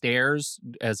concrete stairs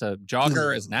as a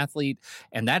jogger, as an athlete,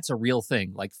 and that's a real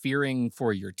thing. Fearing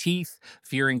for your teeth,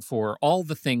 fearing for all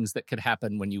the things that could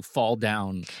happen when you fall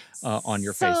down on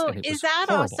your face. And is that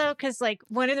horrible. Also because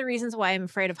one of the reasons why I'm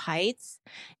afraid of heights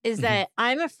is that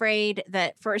I'm afraid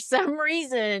that for some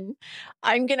reason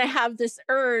I'm gonna have this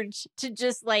urge to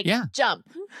just jump.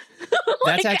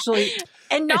 That's actually.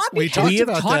 And not we because we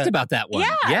have talked about that one.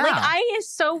 Yeah. Yeah. I am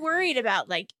so worried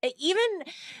about even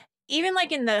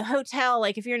in the hotel,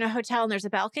 if you're in a hotel and there's a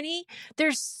balcony,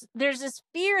 there's this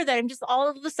fear that I'm just all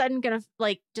of a sudden gonna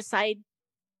decide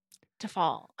to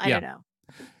fall. I don't know.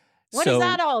 What is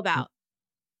that all about?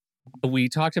 We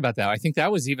talked about that. I think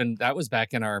that was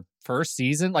back in our first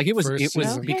season. Like it was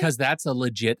season. because that's a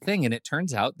legit thing. And it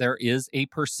turns out there is a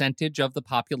percentage of the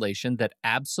population that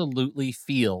absolutely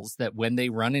feels that when they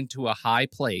run into a high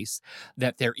place,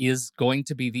 that there is going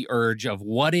to be the urge of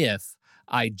what if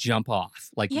I jump off?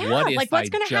 Like what if what's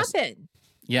going to happen?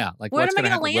 Yeah, like what what's am I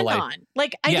going to land on?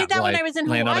 Like I did that when I was in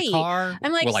land Hawaii. On a car?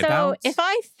 I'm like, Will I so bounce? if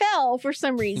I fell for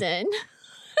some reason,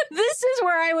 this is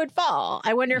where I would fall.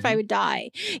 I wonder if I would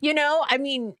die. You know, I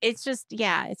mean, it's just,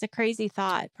 it's a crazy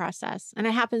thought process. And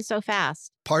it happens so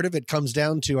fast. Part of it comes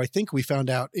down to, I think we found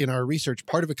out in our research,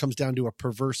 part of it comes down to a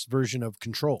perverse version of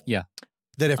control. Yeah.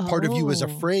 That if part of you is Oh.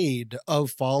 afraid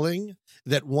of falling,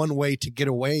 that one way to get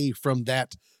away from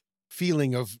that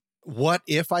feeling of what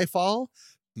if I fall,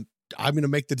 I'm going to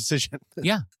make the decision.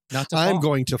 Not to I'm fall.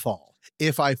 going to fall.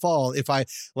 If I fall, if I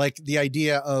like the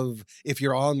idea of if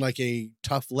you're on like a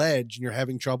tough ledge and you're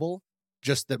having trouble,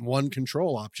 just that one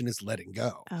control option is letting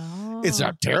go. Oh. It's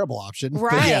not a terrible option.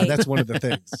 But yeah, Right. that's one of the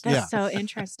things. That's so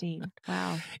interesting.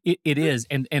 Wow. It is,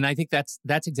 and I think that's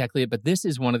exactly it. But this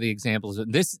is one of the examples.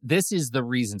 This is the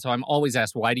reason. So I'm always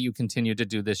asked, why do you continue to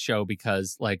do this show?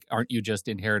 Because like, aren't you just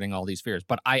inheriting all these fears?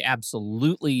 But I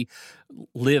absolutely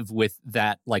live with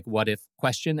that like what if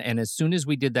question. And as soon as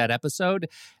we did that episode,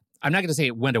 I'm not going to say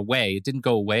it went away. It didn't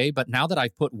go away. But now that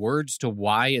I've put words to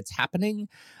why it's happening,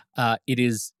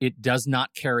 it does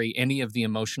not carry any of the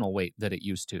emotional weight that it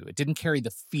used to. It didn't carry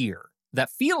the fear. That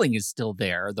feeling is still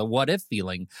there, the what if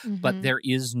feeling, but Mhm. there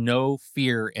is no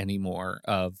fear anymore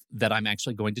of that I'm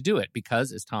actually going to do it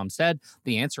because, as Tom said,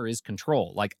 the answer is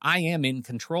control. Like I am in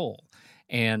control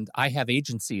and I have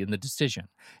agency in the decision.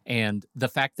 And the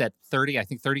fact that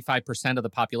 35% of the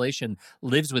population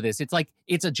lives with this, it's like,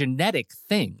 it's a genetic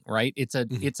thing, right? It's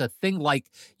a thing like,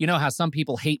 you know how some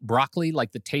people hate broccoli,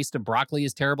 like the taste of broccoli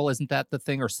is terrible. Isn't that the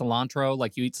thing? Or cilantro,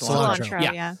 like you eat cilantro.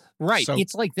 Cilantro, yeah. Right. So-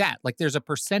 It's like that. Like there's a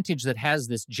percentage that has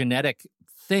this genetic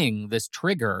thing, this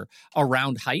trigger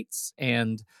around heights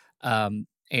and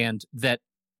that,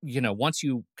 you know, once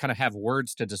you kind of have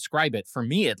words to describe it, for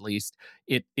me at least,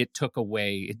 it took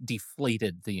away, it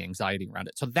deflated the anxiety around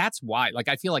it. So that's why, like,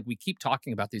 I feel like we keep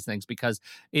talking about these things because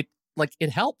it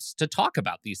helps to talk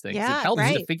about these things. Yeah, it helps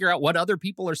to right. figure out what other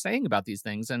people are saying about these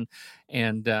things. And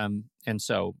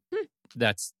so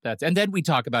that's and then we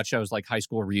talk about shows like High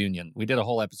School Reunion. We did a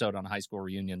whole episode on High School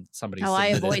Reunion. Somebody Oh,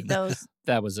 I submitted avoid it. those.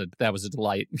 That was a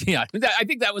delight. Yeah, I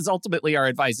think that was ultimately our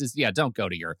advice is, don't go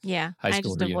to your Yeah. High I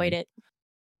School just avoid Reunion. it.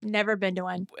 Never been to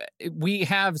one. We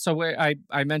have, so I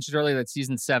mentioned earlier that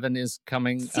season 7 is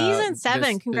coming. Season 7.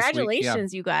 this week.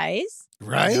 Congratulations, you guys.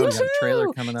 Right? We got a trailer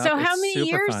Woohoo! coming up. So how It's many super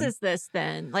years fun. is this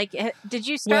then? Like, did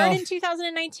you start Well- in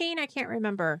 2019? I can't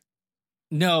remember.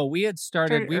 No, we had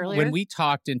started, Started earlier? when we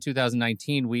talked in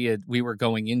 2019, we were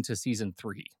going into season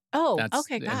 3. Oh, That's,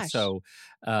 okay, and gosh. so,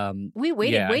 We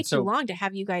waited yeah, way and so- too long to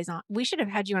have you guys on. We should have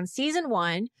had you on season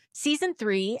 1, season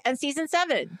 3, and season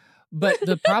 7. but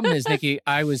the problem is, Nikki,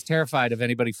 I was terrified of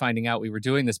anybody finding out we were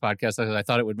doing this podcast. I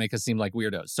thought it would make us seem like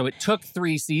weirdos. So it took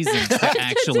 3 seasons to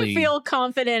actually to feel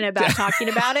confident about talking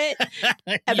about it,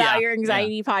 about Yeah, your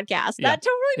anxiety podcast. Yeah, That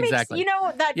totally makes, exactly. you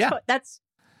know, Yeah. That's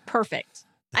perfect.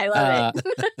 I love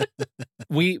it.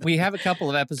 We have a couple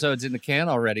of episodes in the can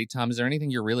already. Tom, is there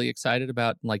anything you're really excited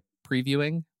about, like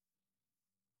previewing?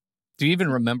 Do you even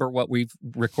remember what we've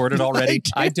recorded already?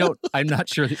 I do. I'm not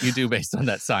sure that you do based on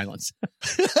that silence.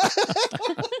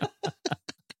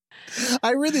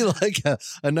 I really like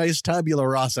a nice tabula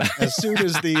rasa. As soon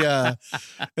as the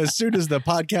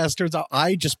podcast turns out,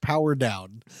 I just power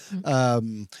down.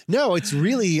 No, it's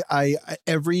really I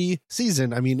every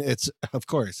season. I mean, it's of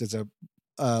course it's a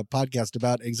podcast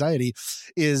about anxiety.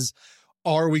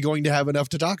 Are we going to have enough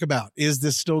to talk about? Is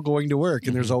this still going to work?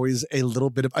 And there's always a little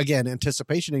bit of, again,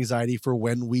 anticipation anxiety for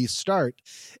when we start.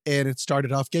 And it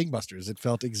started off gangbusters. It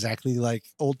felt exactly like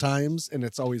old times. And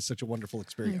it's always such a wonderful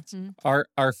experience. Mhm.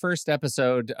 Our first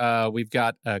episode, we've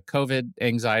got a COVID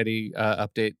anxiety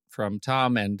update from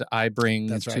Tom, and I bring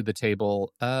That's to right. the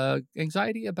table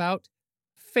anxiety about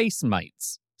face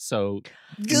mites. So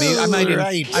I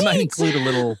might include a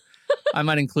little. I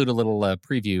might include a little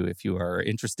preview if you are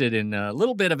interested in a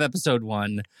little bit of episode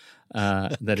 1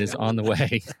 that is on the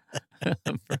way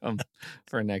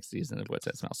for next season of What's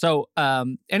That Smell. So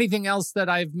anything else that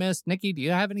I've missed? Nikki, do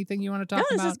you have anything you want to No, talk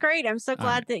this about? is great. I'm so All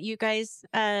glad right. that you guys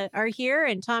are here.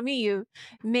 And Tommy, you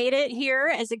made it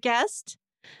here as a guest.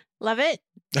 Love it.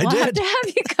 I We'll have did. to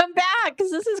have you come back because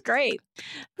this is great.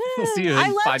 We'll see you in I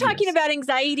love 5 talking years. about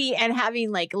anxiety and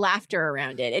having like laughter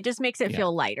around it. It just makes it Yeah.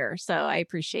 feel lighter. So I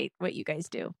appreciate what you guys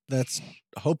do. That's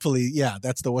hopefully,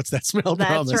 that's the what's that smell That's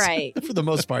promise. right. For the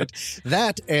most part.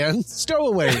 That and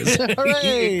stowaways.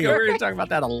 Hooray! We're going to talk about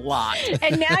that a lot.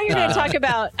 And now you're going to talk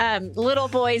about little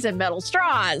boys and metal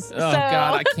straws. Oh,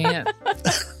 God, I can't.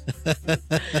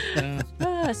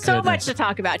 So much to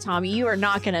talk about, Tommy. You are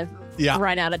not going to Yeah,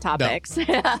 run out of topics.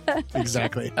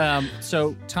 exactly.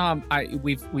 So Tom,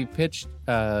 we pitched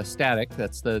Static.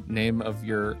 That's the name of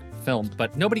your film,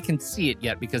 but nobody can see it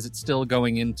yet because it's still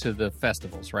going into the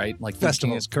festivals, right? Like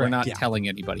Festivals, we're correct, not yeah. telling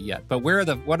anybody yet. But what are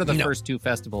the No. first 2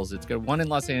 festivals? It's got one in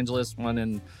Los Angeles, one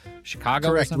in Chicago.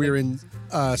 or Correct. something? We're in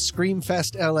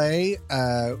Screamfest LA,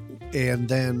 and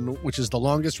then which is the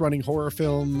longest running horror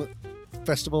film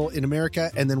festival in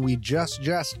America, and then we just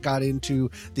got into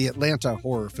the Atlanta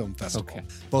Horror Film Festival. Okay.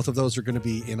 Both of those are going to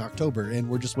be in October, and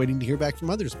we're just waiting to hear back from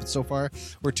others. But so far,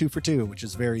 we're 2 for 2, which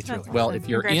is very That's thrilling. Well, Awesome. if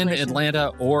you're in Congratulations. Atlanta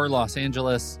or Los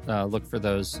Angeles, look for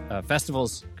those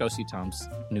festivals. Go see Tom's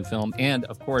new film. And,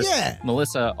 of course, Yeah.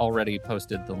 Melissa already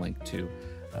posted the link to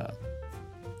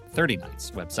 30 Nights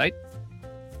website,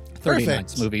 Perfect.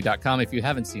 30nightsmovie.com. If you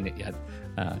haven't seen it yet,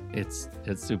 it's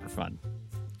super fun.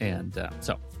 And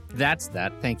so that's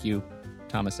that. Thank you,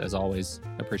 Thomas, as always.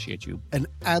 Appreciate you. An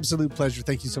absolute pleasure.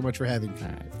 Thank you so much for having me. All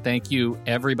right. Thank you,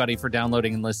 everybody, for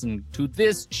downloading and listening to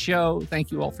this show.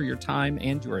 Thank you all for your time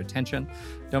and your attention.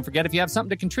 Don't forget, if you have something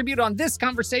to contribute on this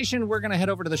conversation, we're going to head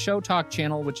over to the Show Talk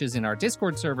channel, which is in our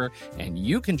Discord server, and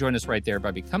you can join us right there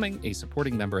by becoming a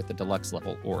supporting member at the deluxe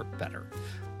level or better.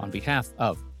 On behalf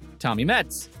of Tommy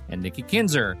Metz and Nikki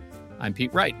Kinzer, I'm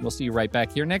Pete Wright. We'll see you right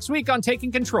back here next week on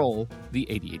Taking Control, the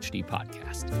ADHD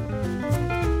podcast.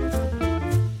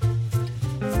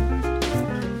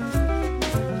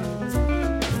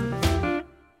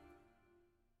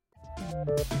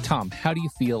 Tom, how do you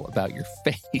feel about your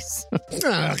face?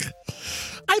 Ugh.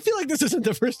 I feel like this isn't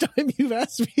the first time you've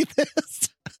asked me this.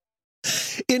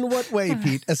 In what way,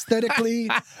 Pete? Aesthetically,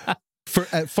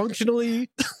 functionally?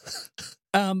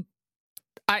 I've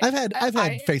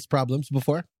had face problems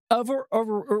before. Over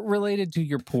related to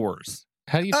your pores.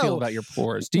 How do you feel Oh, about your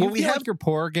pores? Do you well, we feel have- like your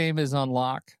pore game is on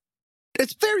lock?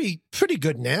 It's pretty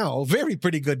good now. Very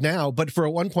pretty good now. But for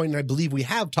one point, and I believe we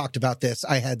have talked about this,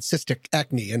 I had cystic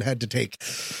acne and had to take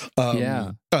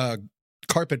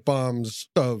carpet bombs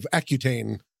of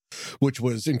Accutane, which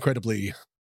was incredibly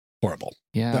horrible.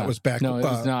 Yeah, That was back. No, it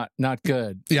was not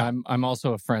good. yeah. I'm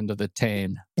also a friend of the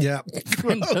Tane. Yeah.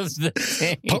 Friend of the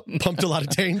Tane. Pumped a lot of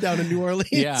Tane down in New Orleans.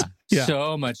 Yeah, Yeah.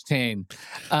 so much Tane.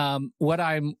 What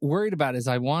I'm worried about is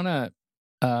I want to.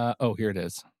 Oh, here it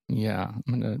is. Yeah,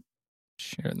 I'm gonna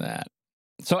share that.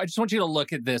 So I just want you to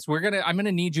look at this. I'm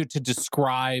gonna need you to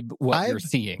describe what you're I've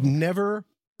seeing. Never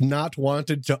not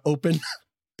wanted to open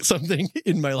something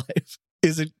in my life.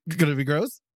 Is it going to be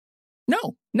gross?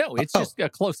 No, it's just a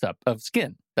close up of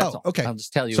skin. That's all. Okay. I'll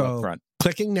just tell you So- up front.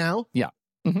 Clicking now? Yeah.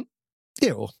 Mhm.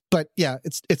 Ew. But yeah,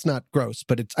 it's not gross,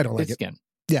 but I don't like It's it. skin.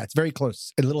 Yeah, it's very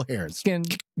close and little hairs. Skin.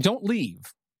 Don't leave.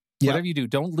 Yeah. Whatever you do,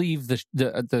 don't leave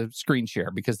the screen share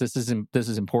because this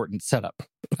is important setup.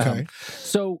 Okay.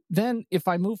 So then, if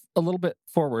I move a little bit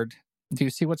forward, do you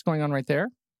see what's going on right there?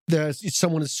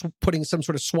 Someone is putting some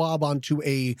sort of swab onto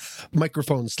a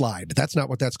microphone slide. That's not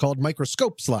what that's called.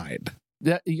 Microscope slide.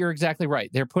 You're exactly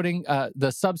right. They're putting the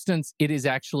substance. It is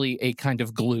actually a kind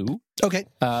of glue Okay.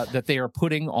 that they are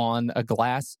putting on a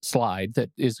glass slide that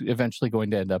is eventually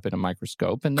going to end up in a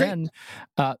microscope. And Great. then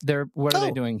what are they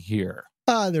Oh. doing here?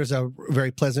 There's a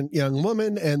very pleasant young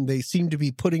woman, and they seem to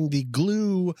be putting the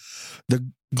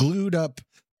glued up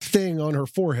thing on her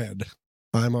forehead.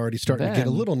 I'm already starting to get a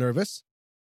Then- little nervous.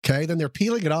 Okay, then they're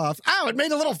peeling it off. Ow, it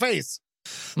made a little face.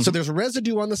 So Mhm. there's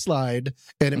residue on the slide,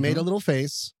 and it made a little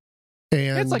face.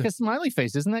 And It's like a smiley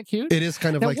face. Isn't that cute? it is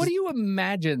kind of Now, like what do you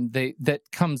imagine that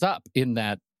comes up in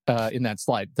that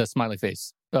slide, the smiley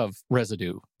face of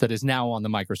residue that is now on the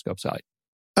microscope side?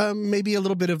 maybe a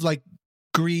little bit of like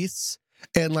grease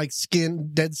and like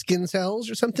dead skin cells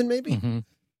or something, maybe. Mhm.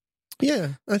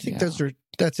 Yeah, I think Yeah.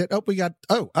 that's it. Oh, we got,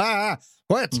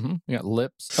 what? Mhm. We got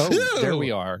lips. Oh, there Ew. we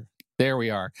are. There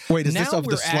we are. Wait, is now this of the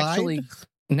we're slide?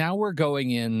 now we're going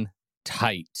in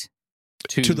tight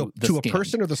to to a skin.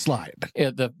 person or the slide?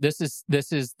 This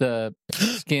is the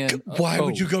skin. Why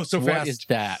would you go so What fast? is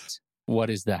that?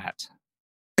 What is that?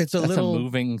 It's That's a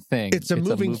moving thing. it's a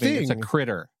moving It's a thing.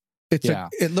 critter. It's Yeah.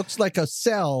 it looks like a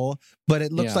cell, but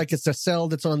it looks Yeah. like it's a cell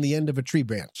that's on the end of a tree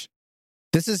branch.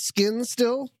 This is skin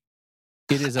still?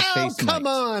 It is a face come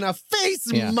mite. on, a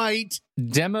face mite.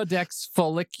 Demodex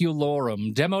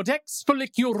folliculorum. Demodex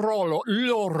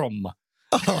folliculorum.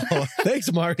 Oh, thanks,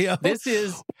 Mario. This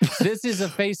is a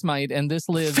face mite, and this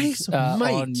lives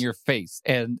on your face.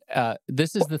 And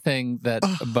this is the thing that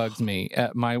bugs me.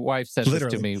 My wife said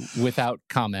this to me without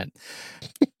comment.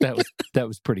 That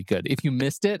was pretty good. If you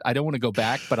missed it, I don't want to go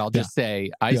back, but I'll just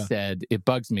say I said it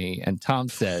bugs me, and Tom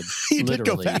said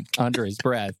literally under his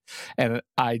breath, and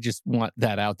I just want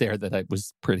that out there that it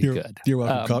was pretty good. You're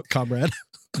welcome, comrade.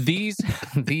 These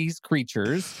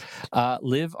creatures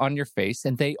live on your face,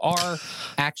 and they are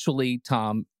actually,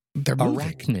 Tom, they're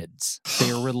arachnids.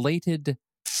 They are related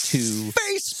to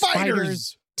face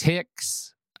spiders,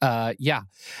 ticks.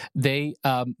 They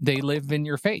live in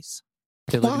your face.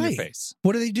 They live in your face.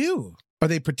 What do they do? Are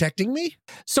they protecting me?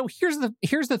 So here's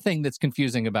the thing that's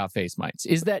confusing about face mites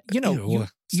is that you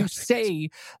say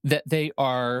that they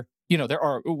are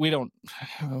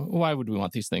why would we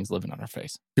want these things living on our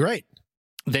face? You're right.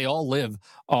 They all live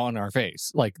on our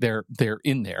face, like they're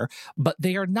in there, but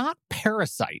they are not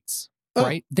parasites,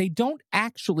 right? They don't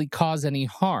actually cause any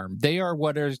harm. They are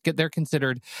they're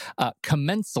considered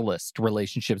commensalist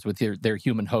relationships with their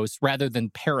human hosts rather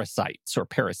than parasites or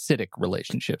parasitic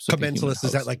relationships. Commensalist,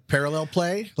 is that like parallel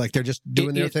play? Like they're just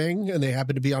doing their thing and they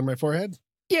happen to be on my forehead?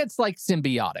 Yeah, it's like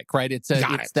symbiotic, right? It's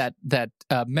that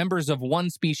members of one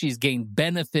species gain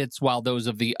benefits while those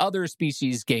of the other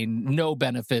species gain no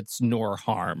benefits nor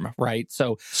harm, right?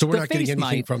 So we're not getting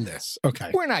anything from this.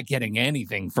 Okay. We're not getting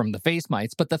anything from the face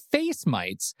mites, but the face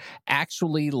mites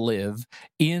actually live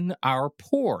in our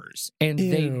pores, and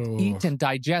they eat and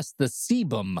digest the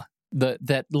sebum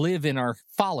that live in our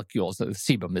follicles. The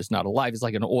sebum is not alive; it's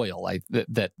like an oil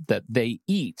that they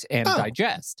eat and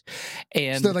digest.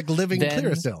 And so they're like living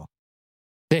Clearasil.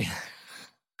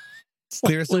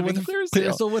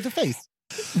 Clearasil with a face.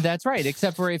 That's right.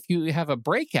 Except for if you have a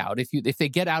breakout, if they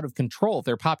get out of control, if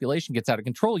their population gets out of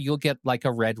control, you'll get like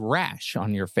a red rash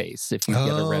on your face. If you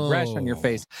get a red rash on your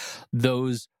face,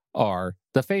 those are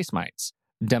the face mites.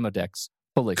 Demodex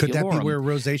folliculorum. Could that be where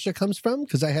rosacea comes from?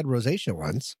 Because I had rosacea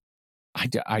once. I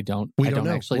don't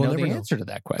actually know the answer to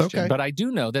that question, but I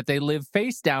do know that they live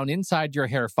face down inside your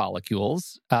hair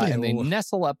follicles, and they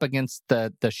nestle up against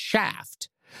the shaft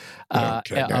of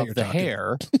the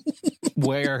hair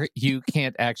where you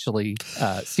can't actually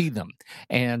see them.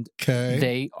 And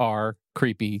they are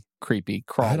creepy crawlies.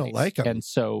 I don't like them. And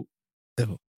so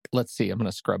let's see, I'm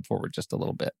going to scrub forward just a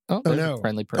little bit. Oh, there's a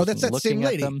friendly person that's that looking same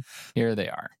lady. at them. Here they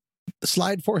are.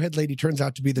 Slide forehead lady turns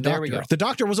out to be the There doctor. we go. The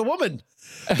doctor was a woman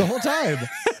the whole time.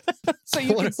 So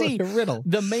you can see riddle.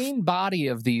 The main body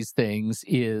of these things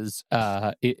has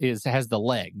the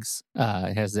legs.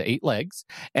 It has the 8 legs,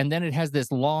 and then it has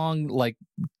this long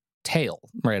tail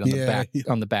right on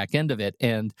the back end of it,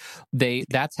 and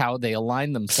that's how they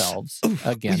align themselves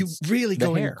against. You really the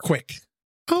going hair. quick.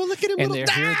 Oh, look at him! And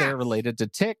they're related to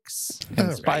ticks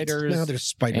and spiders. Now there's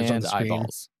spiders and on the screen.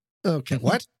 eyeballs. Okay,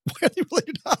 what? Why are they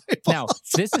related to eyeballs? Now,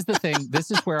 this is the thing.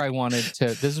 This is where I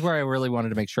really wanted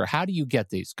to make sure. How do you get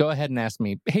these? Go ahead and ask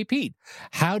me. Hey, Pete,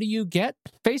 how do you get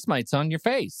face mites on your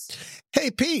face?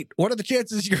 Hey, Pete, what are the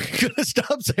chances you're going to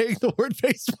stop saying the word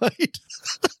face mite?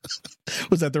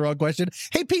 Was that the wrong question?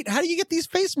 Hey, Pete, how do you get these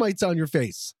face mites on your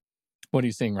face? What are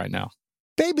you seeing right now?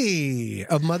 Baby.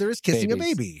 A mother is kissing a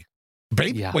baby.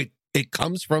 Baby? Yeah. Wait, it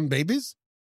comes from babies?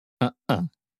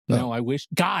 No, I wish,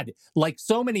 God, like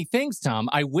so many things, Tom,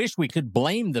 I wish we could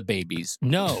blame the babies.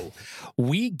 No,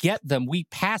 we get them. We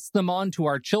pass them on to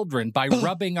our children by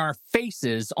rubbing our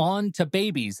faces onto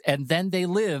babies, and then they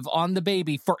live on the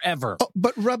baby forever. Oh,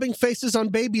 but rubbing faces on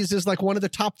babies is like one of the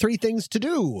top 3 things to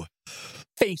do.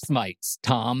 Face mites,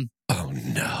 Tom. Oh,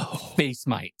 no. Face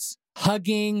mites.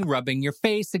 Hugging, rubbing your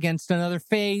face against another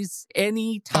face.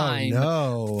 Anytime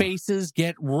faces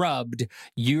get rubbed,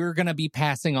 you're going to be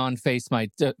passing on face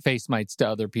mites to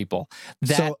other people.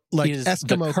 That is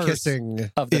Eskimo the curse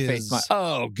kissing of the face mite.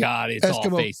 Oh, God, it's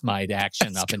all face mite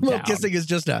action up and down. Eskimo kissing is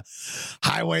just a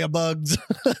highway of bugs.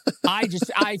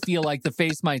 I feel like the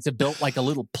face mites have built like a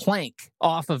little plank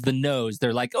off of the nose.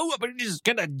 They're like, oh, but you're just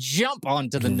going to jump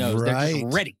onto the nose. Right. They're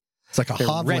just ready. It's like a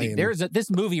hot ready.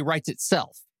 This movie writes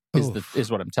itself. Is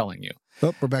what I'm telling you.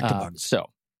 Oh, we're back to bugs. So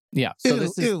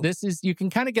this is you can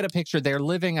kind of get a picture. They're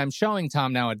living. I'm showing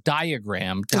Tom now a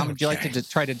diagram. Tom, would you like to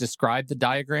try to describe the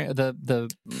diagram, the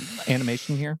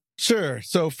animation here? Sure.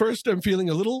 So first, I'm feeling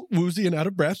a little woozy and out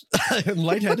of breath. I'm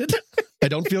lightheaded. I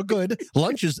don't feel good.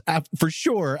 Lunch is for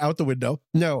sure out the window.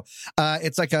 No,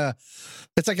 it's like a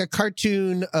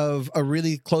cartoon of a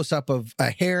really close up of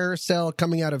a hair cell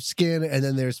coming out of skin, and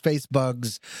then there's face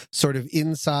bugs sort of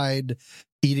inside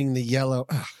eating the yellow.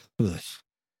 Ugh.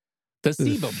 The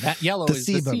sebum, that yellow The is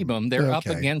the sebum. sebum. They're up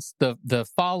Okay. against the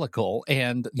follicle,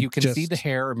 and you can see the Just-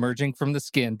 hair emerging from the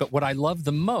skin. But what I love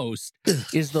the most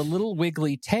is the little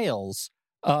wiggly tails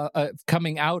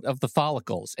coming out of the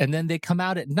follicles. And then they come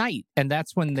out at night, and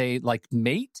that's when they like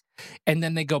mate, and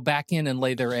then they go back in and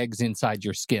lay their eggs inside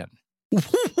your skin.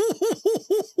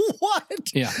 What?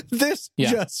 Yeah. This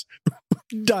Yeah. just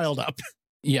dialed up.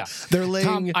 Yeah. They're laying.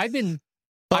 Tom, I've been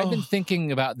Oh.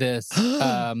 thinking about this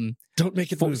Don't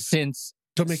make it move. since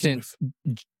Don't make it move.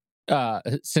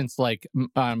 since like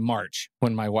March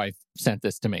when my wife sent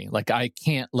this to me. Like, I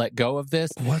can't let go of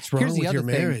this. What's wrong Here's the with your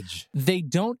other thing. marriage? They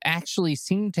don't actually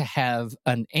seem to have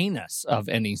an anus of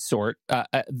any sort.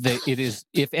 It is,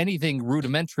 if anything,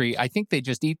 rudimentary. I think they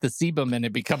just eat the sebum and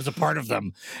it becomes a part of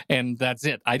them, and that's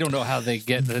it. I don't know how they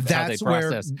get how they That's where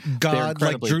process. They're God like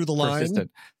incredibly drew the line.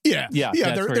 persistent. Yeah, Yeah,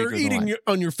 that's They're where he drew the eating line.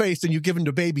 on your face and you give them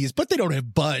to babies, but they don't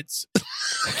have butts.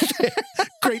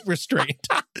 Great restraint.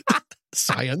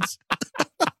 Science.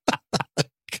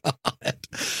 God.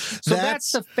 So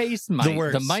that's the face mite,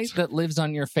 worst. the mite that lives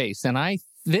on your face, and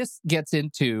this gets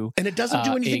into. And it doesn't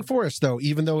do anything for us, though.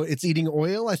 Even though it's eating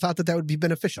oil, I thought that would be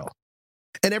beneficial.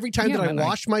 And every time Yeah, that I but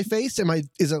wash my face,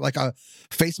 is it like a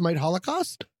face mite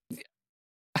holocaust?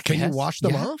 Can you wash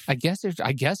them off? I guess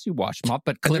you wash them off,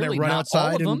 but And then I clearly run not all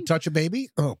outside of them, and touch a baby?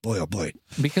 Oh, boy, oh, boy.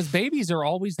 because babies are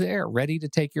always there, ready to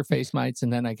take your face mites,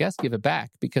 and then I guess give it back,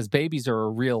 because babies are a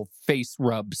real face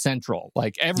rub central.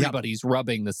 Like, everybody's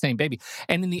rubbing the same baby.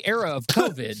 And in the era of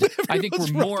COVID, I think we're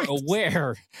Everyone's more rubbing.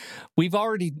 aware. We've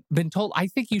already been told, I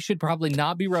think you should probably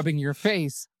not be rubbing your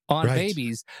face on Right.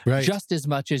 babies Right. just as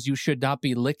much as you should not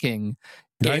be licking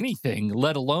Right. anything,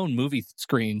 let alone movie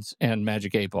screens and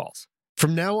Magic 8 balls.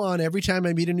 From now on, every time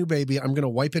I meet a new baby, I'm going to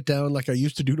wipe it down like I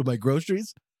used to do to my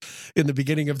groceries in the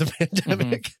beginning of the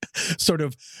pandemic, sort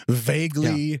of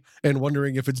vaguely and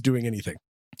wondering if it's doing anything.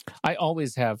 I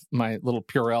always have my little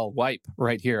Purell wipe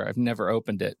right here. I've never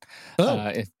opened it.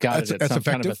 It got it at that's some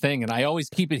kind of a effective. thing, and I always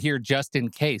keep it here just in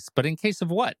case. But in case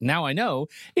of what? Now I know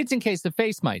it's in case of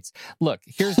face mites. Look,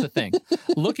 here's the thing.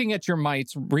 Looking at your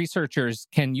mites, researchers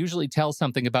can usually tell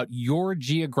something about your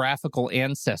geographical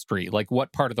ancestry, like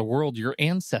what part of the world your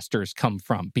ancestors come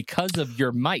from, because of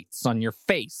your mites on your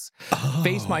face.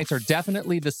 Face mites are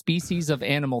definitely the species of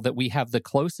animal that we have the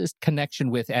closest connection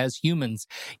with as humans,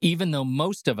 even though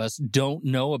most of us don't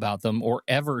know about them or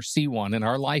ever see one in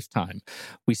our lifetime.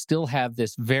 We still have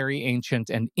this very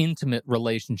ancient and intimate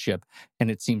relationship,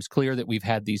 and it seems clear that we've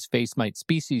had these face mite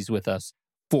species with us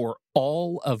for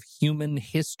all of human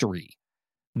history.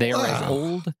 They are as Wow.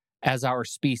 old as our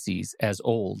species, as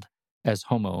old as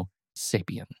Homo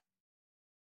sapien.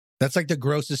 That's like the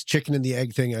grossest chicken and the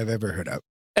egg thing I've ever heard of.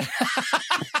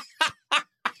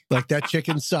 Like, that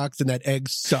chicken sucks and that egg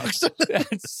sucks.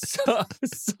 That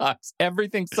sucks.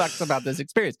 Everything sucks about this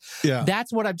experience. Yeah.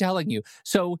 That's what I'm telling you.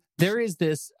 So there is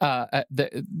this,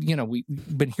 we've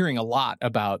been hearing a lot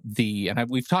about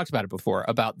we've talked about it before,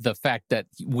 about the fact that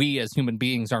we as human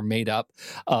beings are made up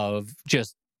of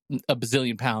just a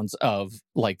bazillion pounds of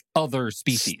like other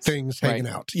species. Things hanging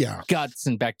out. Yeah. Guts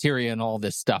and bacteria and all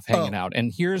this stuff hanging out.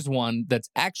 And here's one that's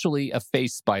actually a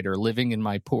face spider living in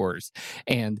my pores.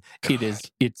 And it is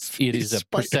a spider.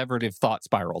 perseverative thought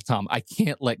spiral, Tom. I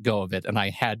can't let go of it, and I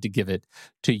had to give it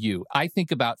to you. I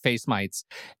think about face mites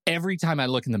every time I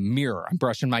look in the mirror. I'm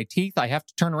brushing my teeth. I have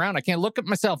to turn around. I can't look at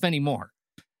myself anymore.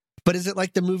 But is it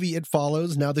like the movie It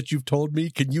Follows? Now that you've told me,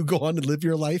 can you go on and live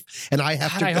your life? And I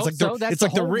have God, to. I it's hope like so. That's it's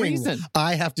like the the whole Ring. reason.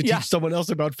 I have to Yeah. teach someone else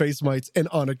about face mites, and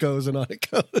on it goes, and on it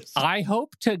goes. I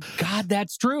hope to God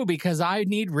that's true, because I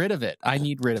need rid of it. I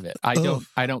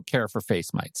don't care for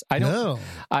face mites. I don't. No.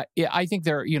 I think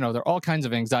there are all kinds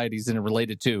of anxieties and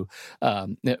related to,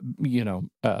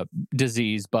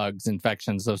 disease, bugs,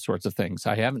 infections, those sorts of things.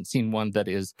 I haven't seen one that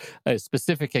is a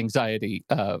specific anxiety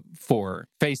for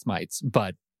face mites,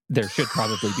 but there should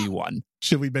probably be one.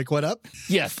 Should we make one up?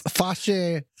 Yes.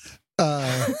 Fasce,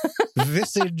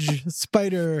 visage,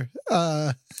 spider.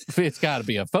 It's got to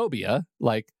be a phobia,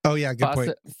 like Oh, yeah, good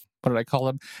point. what did I call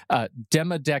them?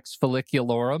 Demodex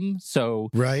follicularum. So,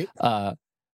 Right?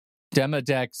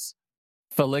 Demodex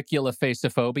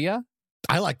folliculophasophobia.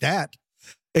 I like that.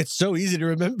 It's so easy to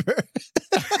remember.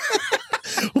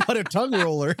 What a tongue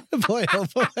roller. Boy, oh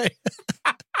boy.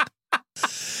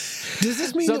 Does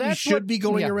this mean So that we that's should what- be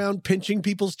going yeah. around pinching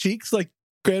people's cheeks like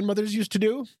grandmothers used to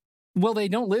do? Well, they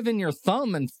don't live in your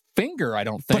thumb and finger, I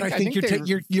don't think. But I think they're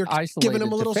you're giving isolated them a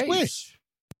to little face. squish.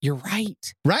 You're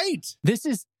right. Right. This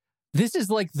is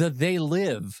like the they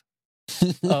live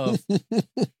of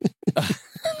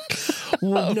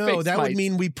Well, no, face that would mites.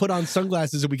 mean we put on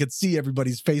sunglasses and we could see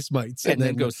everybody's face mites. And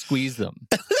then go squeeze them.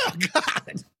 Oh,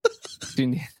 God.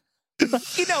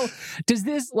 You know, does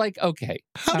this like, okay.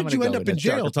 How I'm did you gonna end go up in a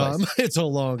darker jail, Tom? place. It's a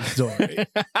long story.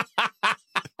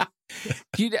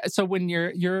 So when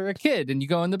you're a kid and you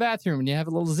go in the bathroom and you have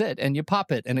a little zit and you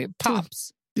pop it and it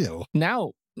pops. Ew.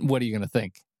 Now, what are you going to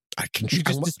think? I can You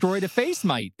just destroyed a face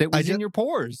mite that was in your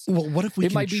pores. Well, what if we It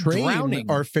can might be train drowning.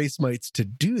 our face mites to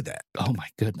do that? Oh my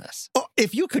goodness. Oh,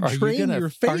 if you could train your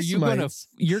face mites.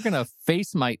 You're going to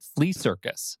face mite flea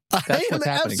circus. That's I am what's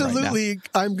happening right now. absolutely,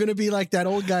 I'm going to be like that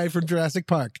old guy from Jurassic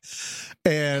Park.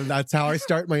 And that's how I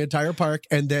start my entire park.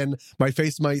 And then my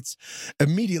face mites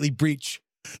immediately breach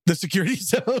the security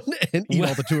zone and eat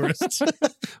all the tourists.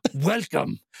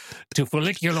 Welcome to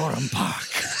Folliculorum Park.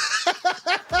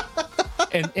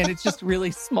 and it's just really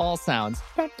small sounds.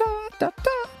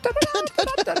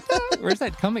 Where's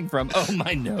that coming from? Oh,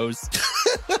 my nose.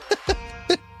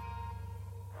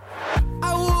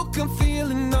 I woke up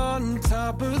feeling on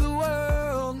top of